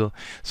your order.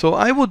 So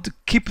I would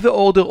keep the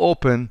order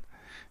open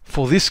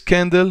for this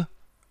candle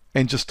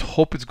and just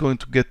hope it's going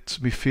to get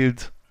me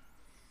filled.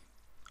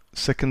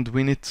 Second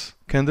minute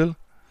candle,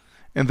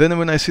 and then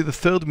when I see the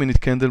 3rd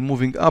minute candle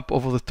moving up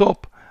over the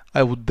top,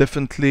 I would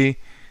definitely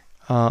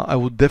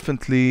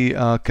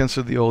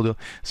cancel the order.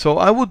 So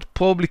I would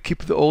probably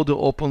keep the order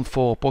open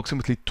for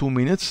approximately 2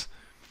 minutes,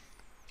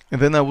 and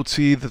then I would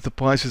see that the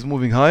price is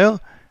moving higher.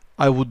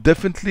 I would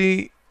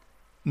definitely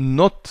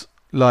not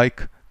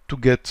like to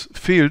get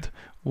filled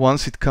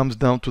once it comes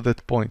down to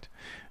that point.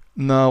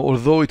 Now,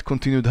 although it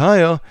continued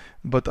higher,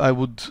 but I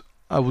would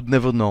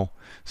never know.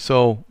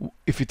 So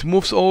if it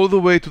moves all the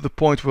way to the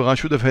point where I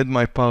should have had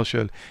my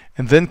partial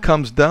and then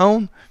comes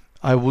down,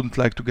 I wouldn't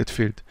like to get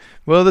filled.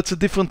 Well, that's a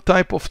different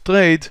type of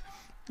trade.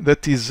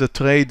 That is a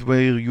trade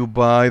where you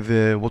buy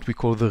what we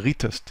call the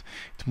retest.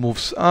 It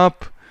moves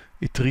up,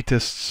 it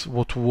retests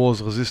what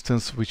was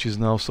resistance, which is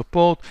now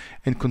support,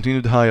 and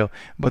continued higher.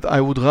 But I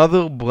would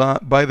rather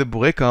buy the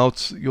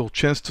breakouts. Your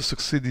chance to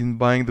succeed in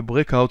buying the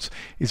breakouts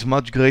is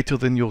much greater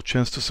than your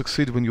chance to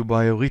succeed when you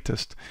buy a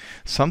retest.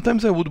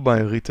 Sometimes I would buy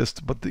a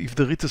retest, but if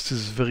the retest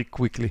is very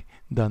quickly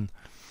done.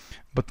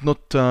 But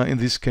not in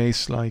this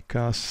case, like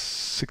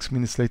 6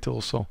 minutes later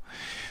or so.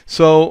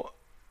 So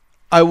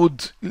I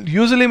would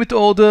use a limit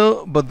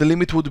order, but the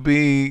limit would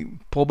be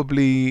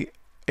probably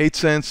 8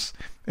 cents.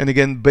 And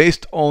again,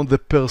 based on the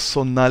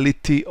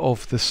personality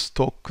of the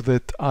stock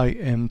that I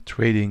am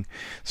trading.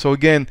 So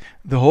again,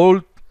 the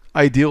whole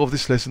idea of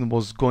this lesson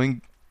was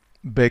going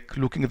back,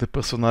 looking at the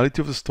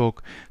personality of the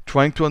stock,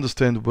 trying to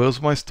understand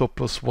where's my stop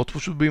loss, what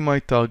should be my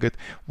target,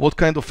 what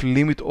kind of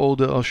limit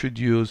order I should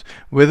use,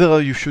 whether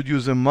you should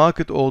use a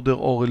market order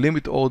or a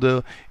limit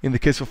order. In the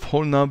case of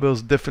whole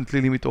numbers,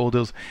 definitely limit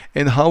orders,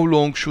 and how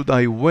long should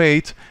I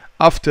wait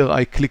after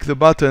I click the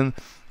button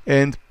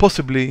and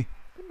possibly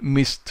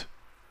missed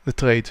the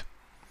trade.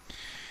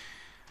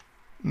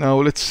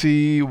 Now let's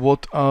see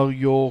what are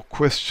your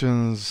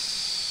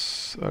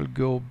questions. I'll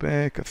go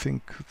back, I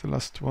think the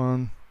last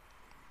one.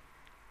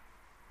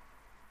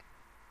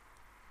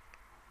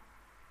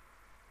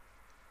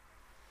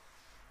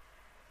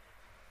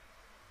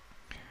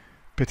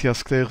 Petty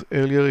asked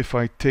earlier if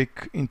I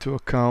take into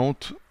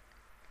account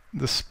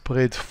the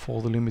spread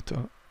for the limit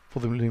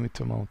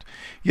amount.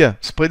 Yeah,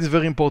 spread is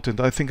very important.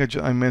 I think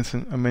I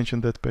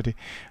mentioned that, Petty.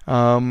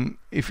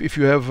 If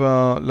you have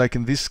like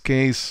in this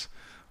case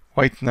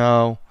right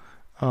now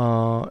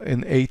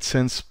an 8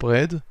 cent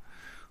spread,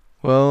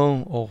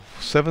 well, or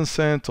 7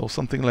 cents or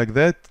something like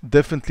that,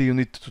 definitely you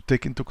need to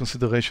take into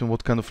consideration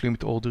what kind of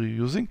limit order you're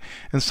using.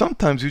 And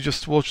sometimes you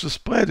just watch the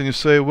spread and you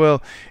say,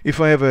 well, if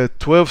I have a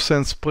 12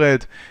 cent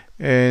spread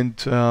and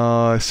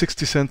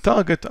 60 cent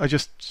target,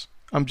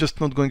 I'm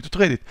just not going to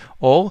trade it.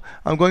 Or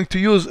I'm going to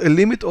use a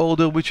limit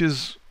order which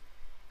is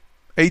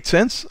 8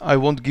 cents. I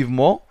won't give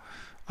more.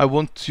 I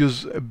won't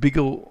use a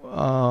bigger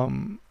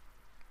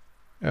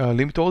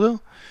limit order.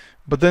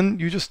 But then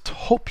you just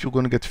hope you're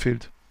going to get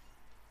filled.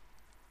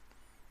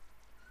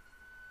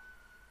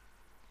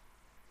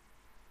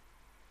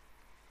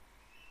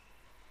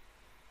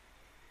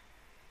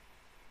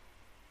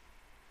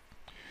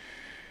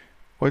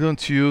 Why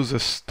don't you use a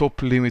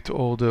stop limit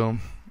order?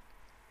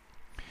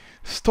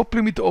 Stop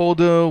limit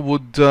order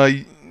would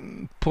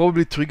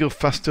probably trigger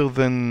faster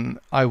than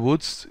I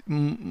would.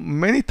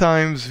 Many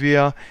times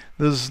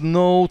there's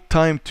no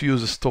time to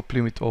use a stop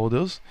limit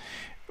orders,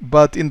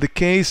 but in the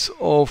case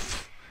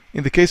of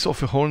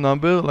a whole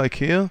number like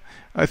here,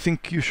 I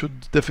think you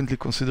should definitely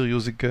consider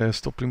using a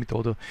stop limit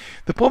order.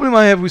 The problem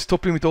I have with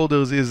stop limit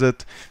orders is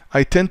that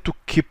I tend to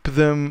keep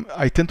them,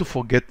 I tend to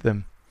forget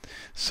them.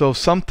 So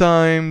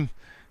sometimes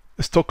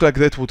a stock like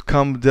that would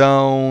come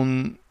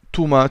down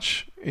too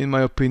much, in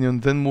my opinion,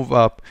 then move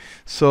up.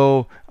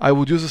 So I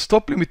would use a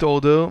stop limit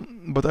order,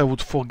 but I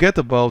would forget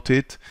about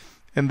it,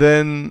 and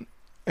then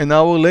an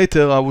hour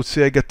later I would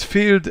say I got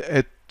filled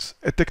at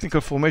a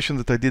technical formation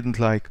that I didn't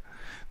like.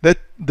 That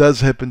does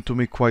happen to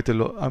me quite a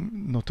lot.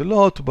 Not a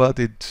lot, but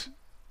it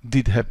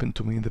did happen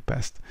to me in the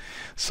past.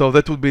 So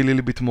that would be a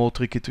little bit more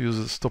tricky to use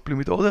a stop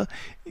limit order.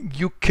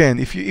 You can,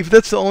 if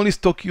that's the only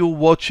stock you're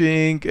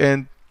watching,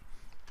 and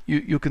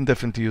you can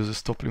definitely use a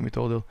stop limit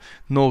order.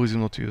 No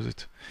reason not to use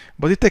it.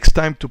 But it takes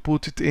time to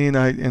put it in,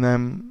 and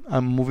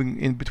I'm moving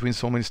in between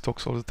so many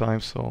stocks all the time.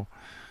 So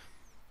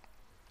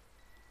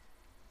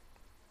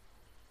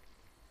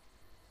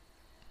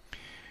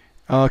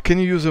can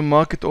you use a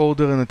market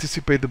order and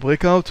anticipate the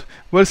breakout?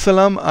 Well,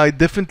 Salam, I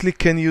definitely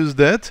can use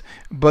that,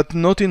 but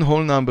not in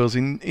whole numbers.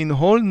 In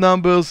whole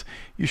numbers,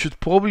 you should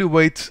probably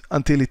wait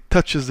until it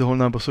touches the whole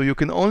number. So you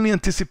can only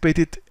anticipate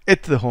it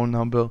at the whole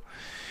number.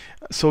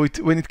 So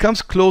when it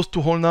comes close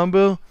to whole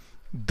number,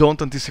 don't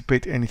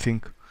anticipate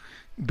anything,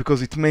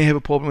 because it may have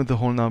a problem with the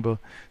whole number.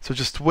 So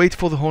just wait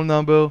for the whole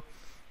number.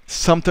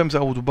 Sometimes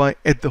I would buy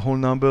at the whole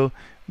number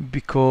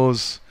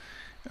because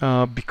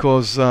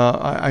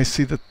I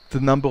see that the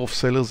number of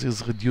sellers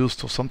is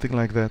reduced or something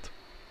like that.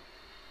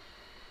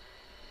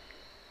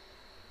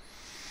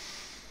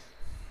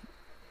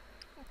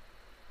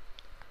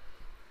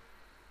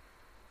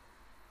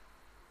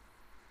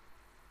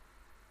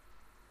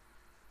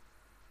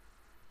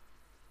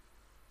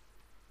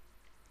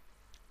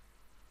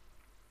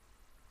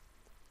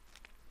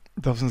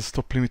 Doesn't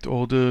stop limit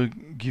order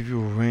give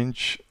you a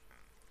range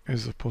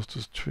as opposed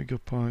to trigger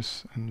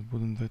price, and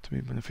wouldn't that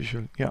be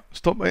beneficial? Yeah,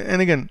 stop.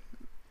 And again,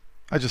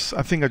 I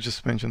think I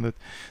just mentioned that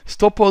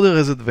stop order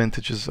has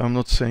advantages. I'm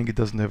not saying it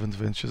doesn't have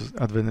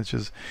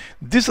advantages.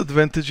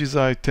 Disadvantages,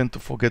 I tend to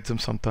forget them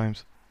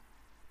sometimes.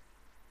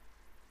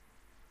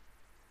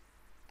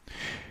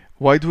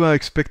 Why do I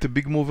expect a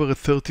big mover at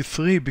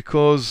 33?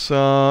 Because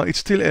it's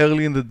still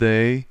early in the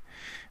day.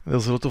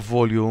 There's a lot of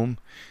volume,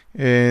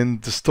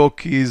 and the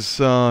stock is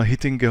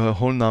hitting a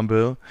whole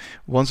number.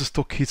 Once the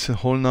stock hits a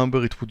whole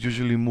number, it would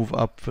usually move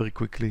up very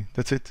quickly.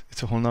 That's it.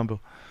 It's a whole number.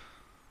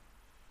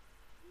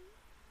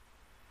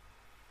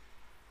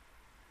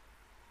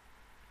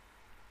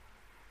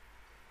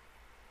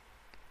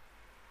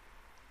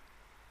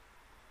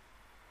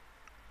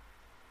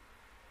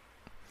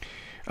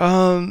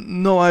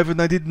 No, Ivan,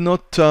 I did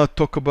not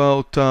talk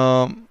about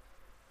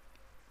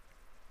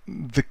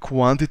the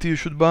quantity you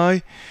should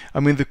buy. I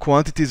mean, the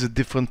quantity is a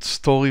different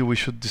story. We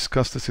should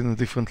discuss this in a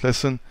different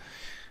lesson.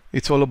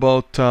 It's all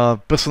about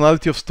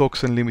personality of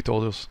stocks and limit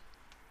orders.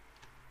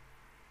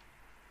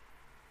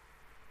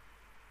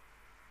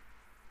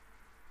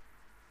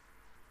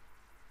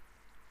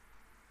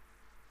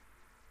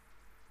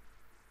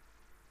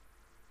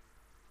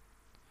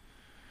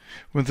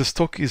 When the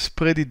stock is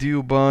spready, do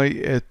you buy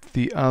at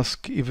the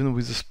ask even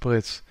with the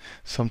spreads?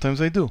 Sometimes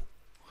I do.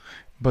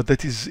 But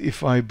that is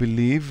if I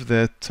believe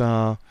that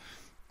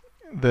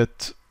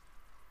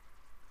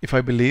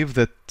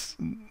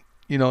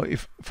you know,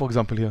 if, for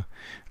example, here,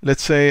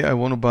 let's say I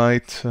want to buy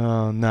it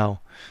now.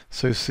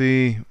 So you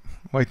see,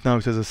 right now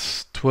it has a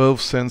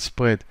 12-cent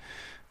spread.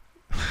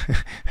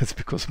 That's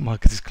because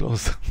market is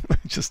closed.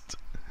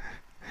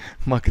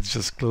 Market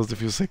just closed a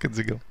few seconds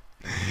ago.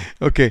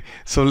 Okay,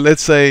 so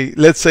let's say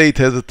it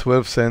has a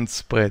 12-cent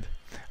spread.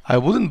 I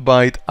wouldn't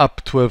buy it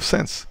up 12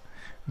 cents.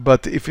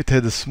 But if it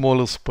had a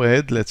smaller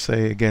spread, let's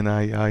say, again,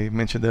 I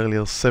mentioned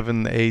earlier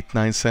 7, 8,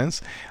 9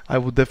 cents, I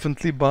would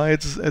definitely buy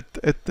it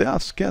at the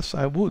ask. Yes,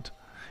 I would.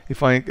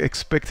 If I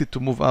expect it to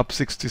move up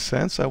 60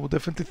 cents, I would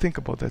definitely think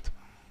about that.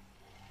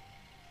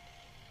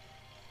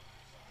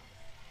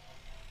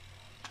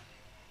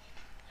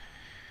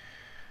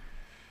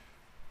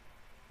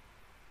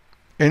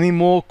 Any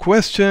more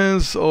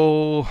questions?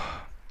 Or,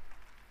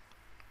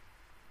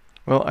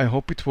 well, I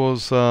hope it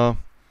was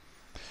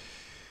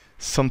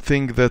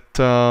something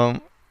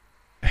that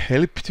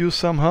helped you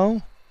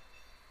somehow.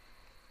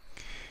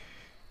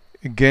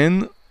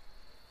 Again,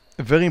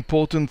 a very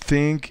important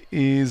thing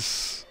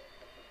is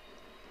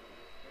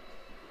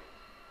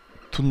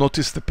to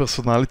notice the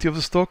personality of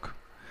the stock,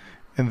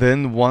 and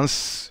then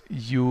once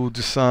you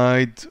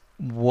decide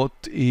what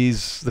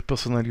is the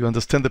personality, you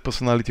understand the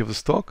personality of the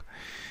stock,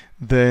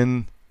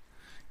 then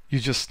you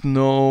just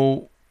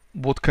know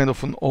what kind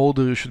of an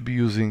order you should be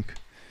using.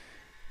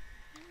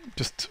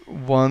 Just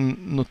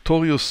one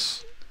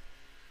notorious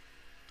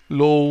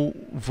low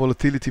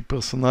volatility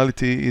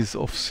personality is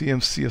of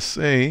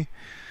CMCSA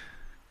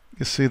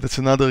You see, that's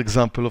another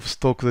example of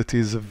stock that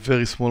is a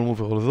very small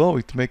mover, although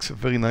it makes a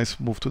very nice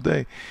move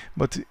today.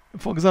 But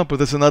for example,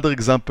 that's another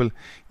example.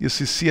 You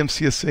see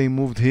CMCSA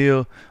moved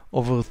here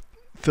over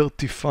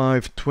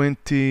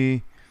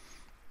 35.20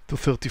 to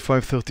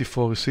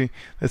 35.34. You see,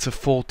 that's a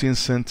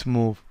 14-cent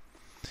move.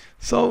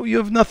 So you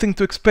have nothing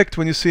to expect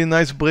when you see a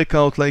nice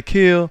breakout like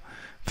here.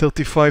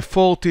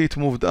 35.40, it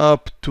moved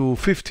up to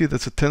 50,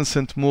 that's a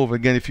 10-cent move.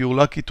 Again, if you're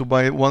lucky to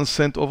buy 1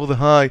 cent over the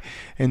high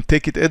and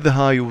take it at the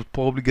high, you would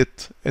probably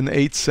get an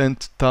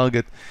 8-cent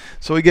target.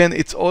 So again,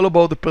 it's all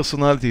about the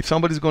personality. If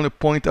somebody's going to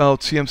point out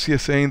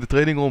CMCSA in the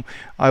trading room,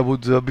 I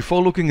would,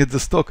 before looking at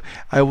the stock,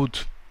 I would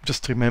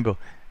just remember,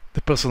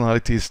 the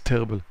personality is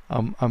terrible.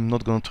 I'm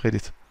not going to trade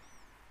it.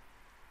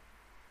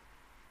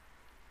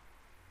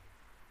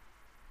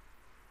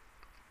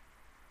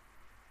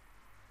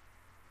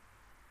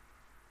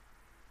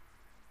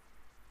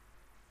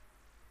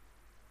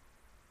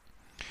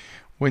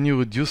 When you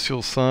reduce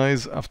your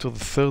size after the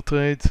third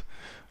trade,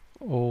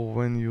 or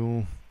when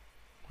you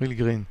really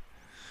green.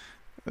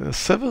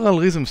 Several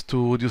reasons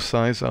to reduce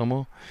size,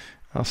 Armor.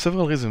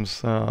 Several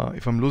reasons.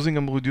 If I'm losing,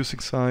 I'm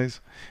reducing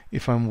size.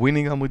 If I'm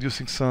winning, I'm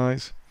reducing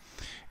size.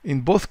 In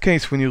both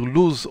cases, when you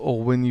lose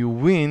or when you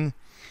win,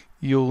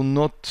 you're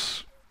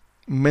not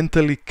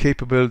mentally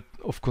capable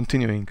of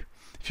continuing.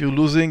 If you're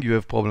losing, you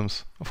have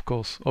problems, of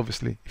course,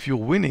 obviously. If you're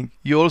winning,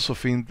 you also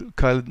feel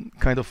kind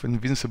of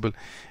invincible.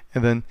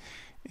 And then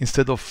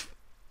instead of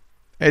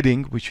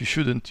adding, which you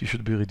shouldn't, you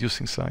should be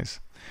reducing size.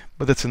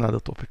 But that's another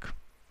topic.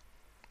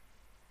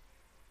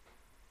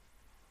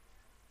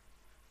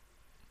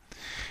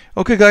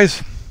 Okay,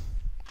 guys.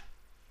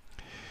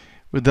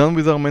 We're done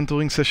with our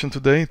mentoring session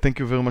today. Thank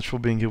you very much for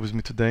being here with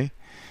me today.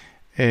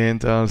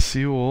 And I'll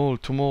see you all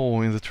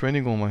tomorrow in the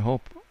training room, I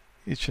hope.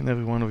 Each and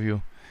every one of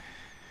you.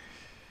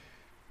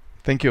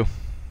 Thank you.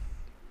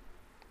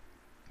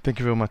 Thank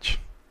you very much.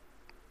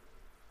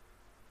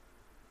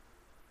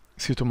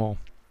 See you tomorrow.